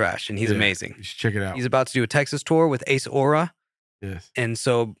Millennial Trash, and he's amazing. You should check it out. He's about to do a Texas tour with Ace Aura. Yes. And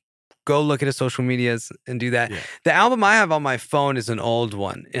so go look at his social medias and do that. Yeah. The album I have on my phone is an old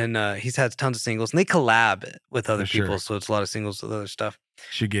one, and he's had tons of singles, and they collab with other For people, sure. so it's a lot of singles with other stuff.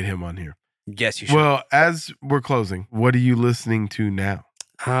 Should get him on here. Yes, you should. Well, as we're closing, what are you listening to now?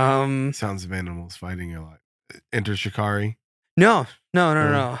 Sounds of Animals Fighting a lot. Enter Shikari. No. Let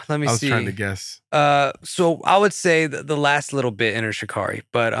me see. I was trying to guess. So I would say the last little bit Enter Shikari,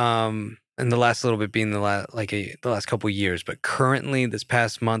 but and the last little bit being the last couple years, but currently this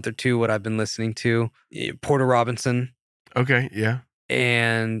past month or two, what I've been listening to, Porter Robinson. Okay, yeah.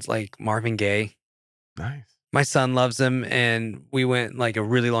 And like Marvin Gaye. Nice. My son loves him, and we went like a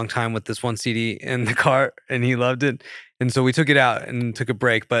really long time with this one CD in the car, and he loved it. And so we took it out and took a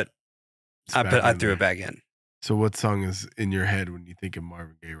break, but I threw it back in. So what song is in your head when you think of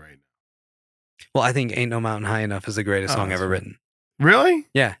Marvin Gaye right now? Well, I think Ain't No Mountain High Enough is the greatest song ever written. Really?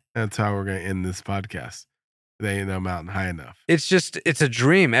 Yeah. That's how we're going to end this podcast. They ain't no mountain high enough. It's a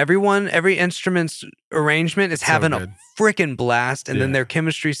dream. Every instrument's arrangement is having a freaking blast, and then their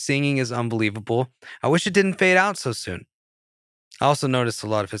chemistry singing is unbelievable. I wish it didn't fade out so soon. I also noticed a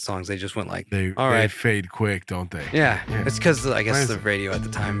lot of his songs, they just went like, they fade quick, don't they? Yeah. It's because I guess the radio at the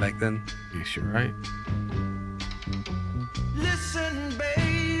time back then. You sure right? Listen,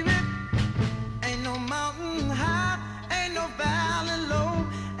 baby, ain't no mountain high, ain't no valley low,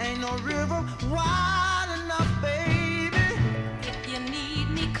 ain't no river wide enough, baby. If you need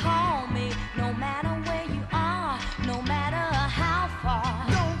me, call me. No matter where you are, no matter how far.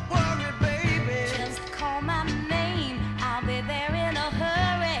 Don't worry, baby. Just call my name. I'll be there in a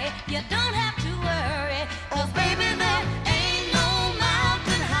hurry. You don't have to worry. 'Cause baby, there ain't no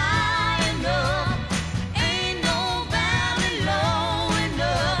mountain high enough. Ain't no valley low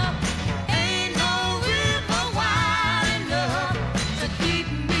enough. Ain't no river wide enough to keep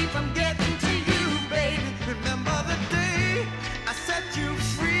me from getting to you, baby. Remember the day I set you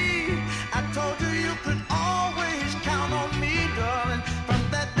free? I told you you could always count on me, darling. From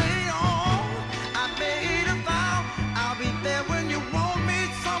that day on, I made a vow I'll be there when you want me,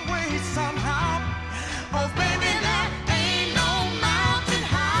 some way, somehow. Oh, baby, there ain't no mountain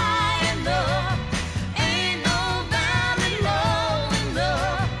high enough. Ain't no valley low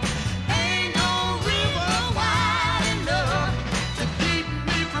enough. Ain't no river wide enough to keep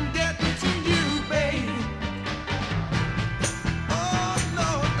me from getting to you, baby. Oh, no,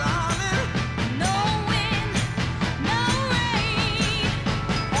 darling. No wind, no rain,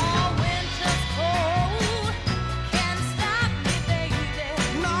 or winter's cold can stop me, baby.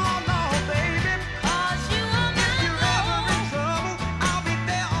 No, no, baby. 'Cause you are If my you're ever in love. trouble, I'll be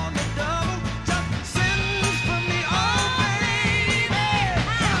there on the double. Just send for me, oh, baby.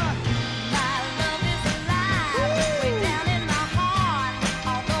 My love is alive, way down in my heart,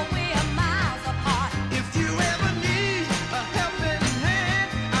 although we are miles apart. If you ever need a helping hand,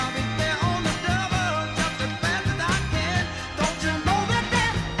 I'll be there on the double, just as fast as I can. Don't you know that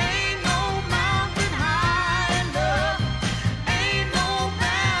there ain't no mountain high enough? Ain't no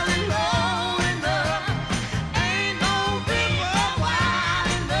valley low enough. Ain't no river wide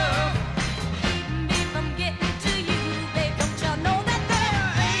enough. Keep me from getting to you, babe. Don't you know that there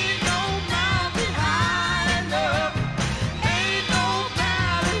Ain't no mountain high enough. Ain't no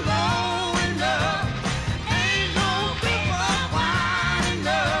valley low enough. Ain't no river wide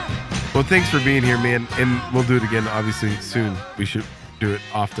enough. Well, thanks for being here, man. And we'll do it again, obviously, soon. We should do it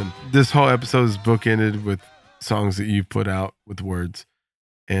often. This whole episode is bookended with songs that you put out with words.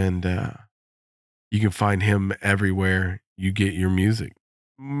 And you can find him everywhere you get your music.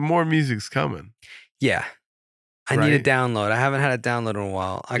 More music's coming. Yeah. I need a Right? download. I haven't had a download in a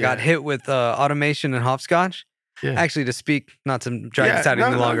while. I got Yeah. hit with automation and hopscotch. Yeah. Actually, to speak, not to drag this out no,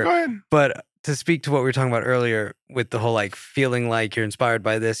 any no, longer, go ahead. but to speak to what we were talking about earlier with the whole like feeling like you're inspired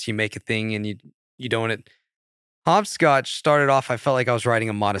by this, you make a thing and you don't it. Hopscotch started off, I felt like I was writing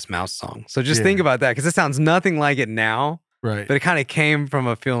a Modest Mouse song. So just Yeah. think about that, because it sounds nothing like it now, Right. but it kind of came from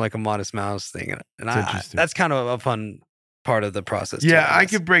a feeling like a Modest Mouse thing. And It's interesting. that's kind of a fun part of the process. Yeah, too, I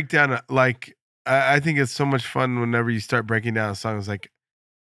guess. could break down I think it's so much fun whenever you start breaking down a song. It's like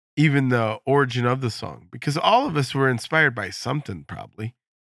even the origin of the song, because all of us were inspired by something. Probably,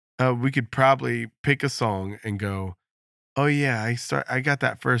 we could probably pick a song and go, "Oh yeah, I got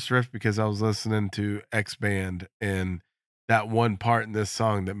that first riff because I was listening to X band and that one part in this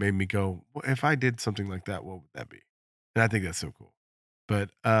song that made me go, well, if I did something like that, what would that be?" And I think that's so cool.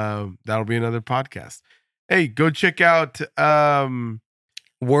 But that'll be another podcast. Hey, go check out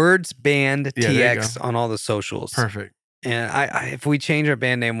Words Band Yeah, there you TX on all the socials. Perfect. And I if we change our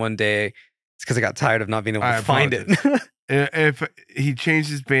band name one day, it's because I got tired of not being able to find it. If he changed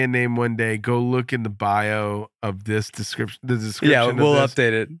his band name one day, go look in the bio of this description. The description. Yeah, of we'll this.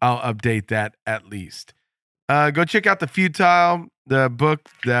 update it. I'll update that at least. Go check out The Futile, the book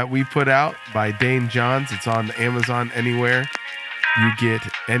that we put out by Dane Johns. It's on Amazon anywhere you get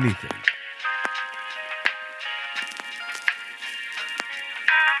anything.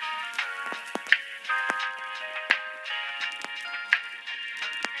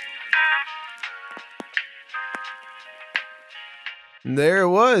 There it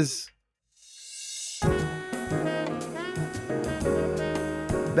was.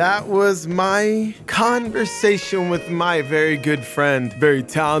 That was my conversation with my very good friend, very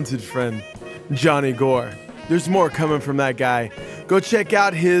talented friend, Johnny Gore. There's more coming from that guy. Go check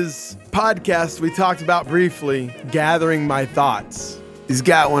out his podcast we talked about briefly, Gathering My Thoughts. He's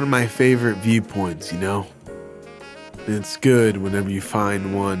got one of my favorite viewpoints, you know? And it's good whenever you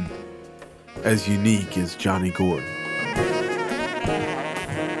find one as unique as Johnny Gore.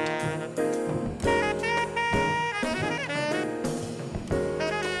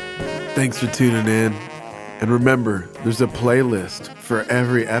 Thanks for tuning in. And remember, there's a playlist for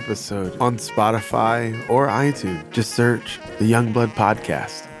every episode on Spotify or iTunes. Just search the Youngblood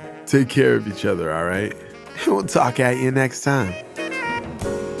Podcast. Take care of each other, all right? And we'll talk at you next time.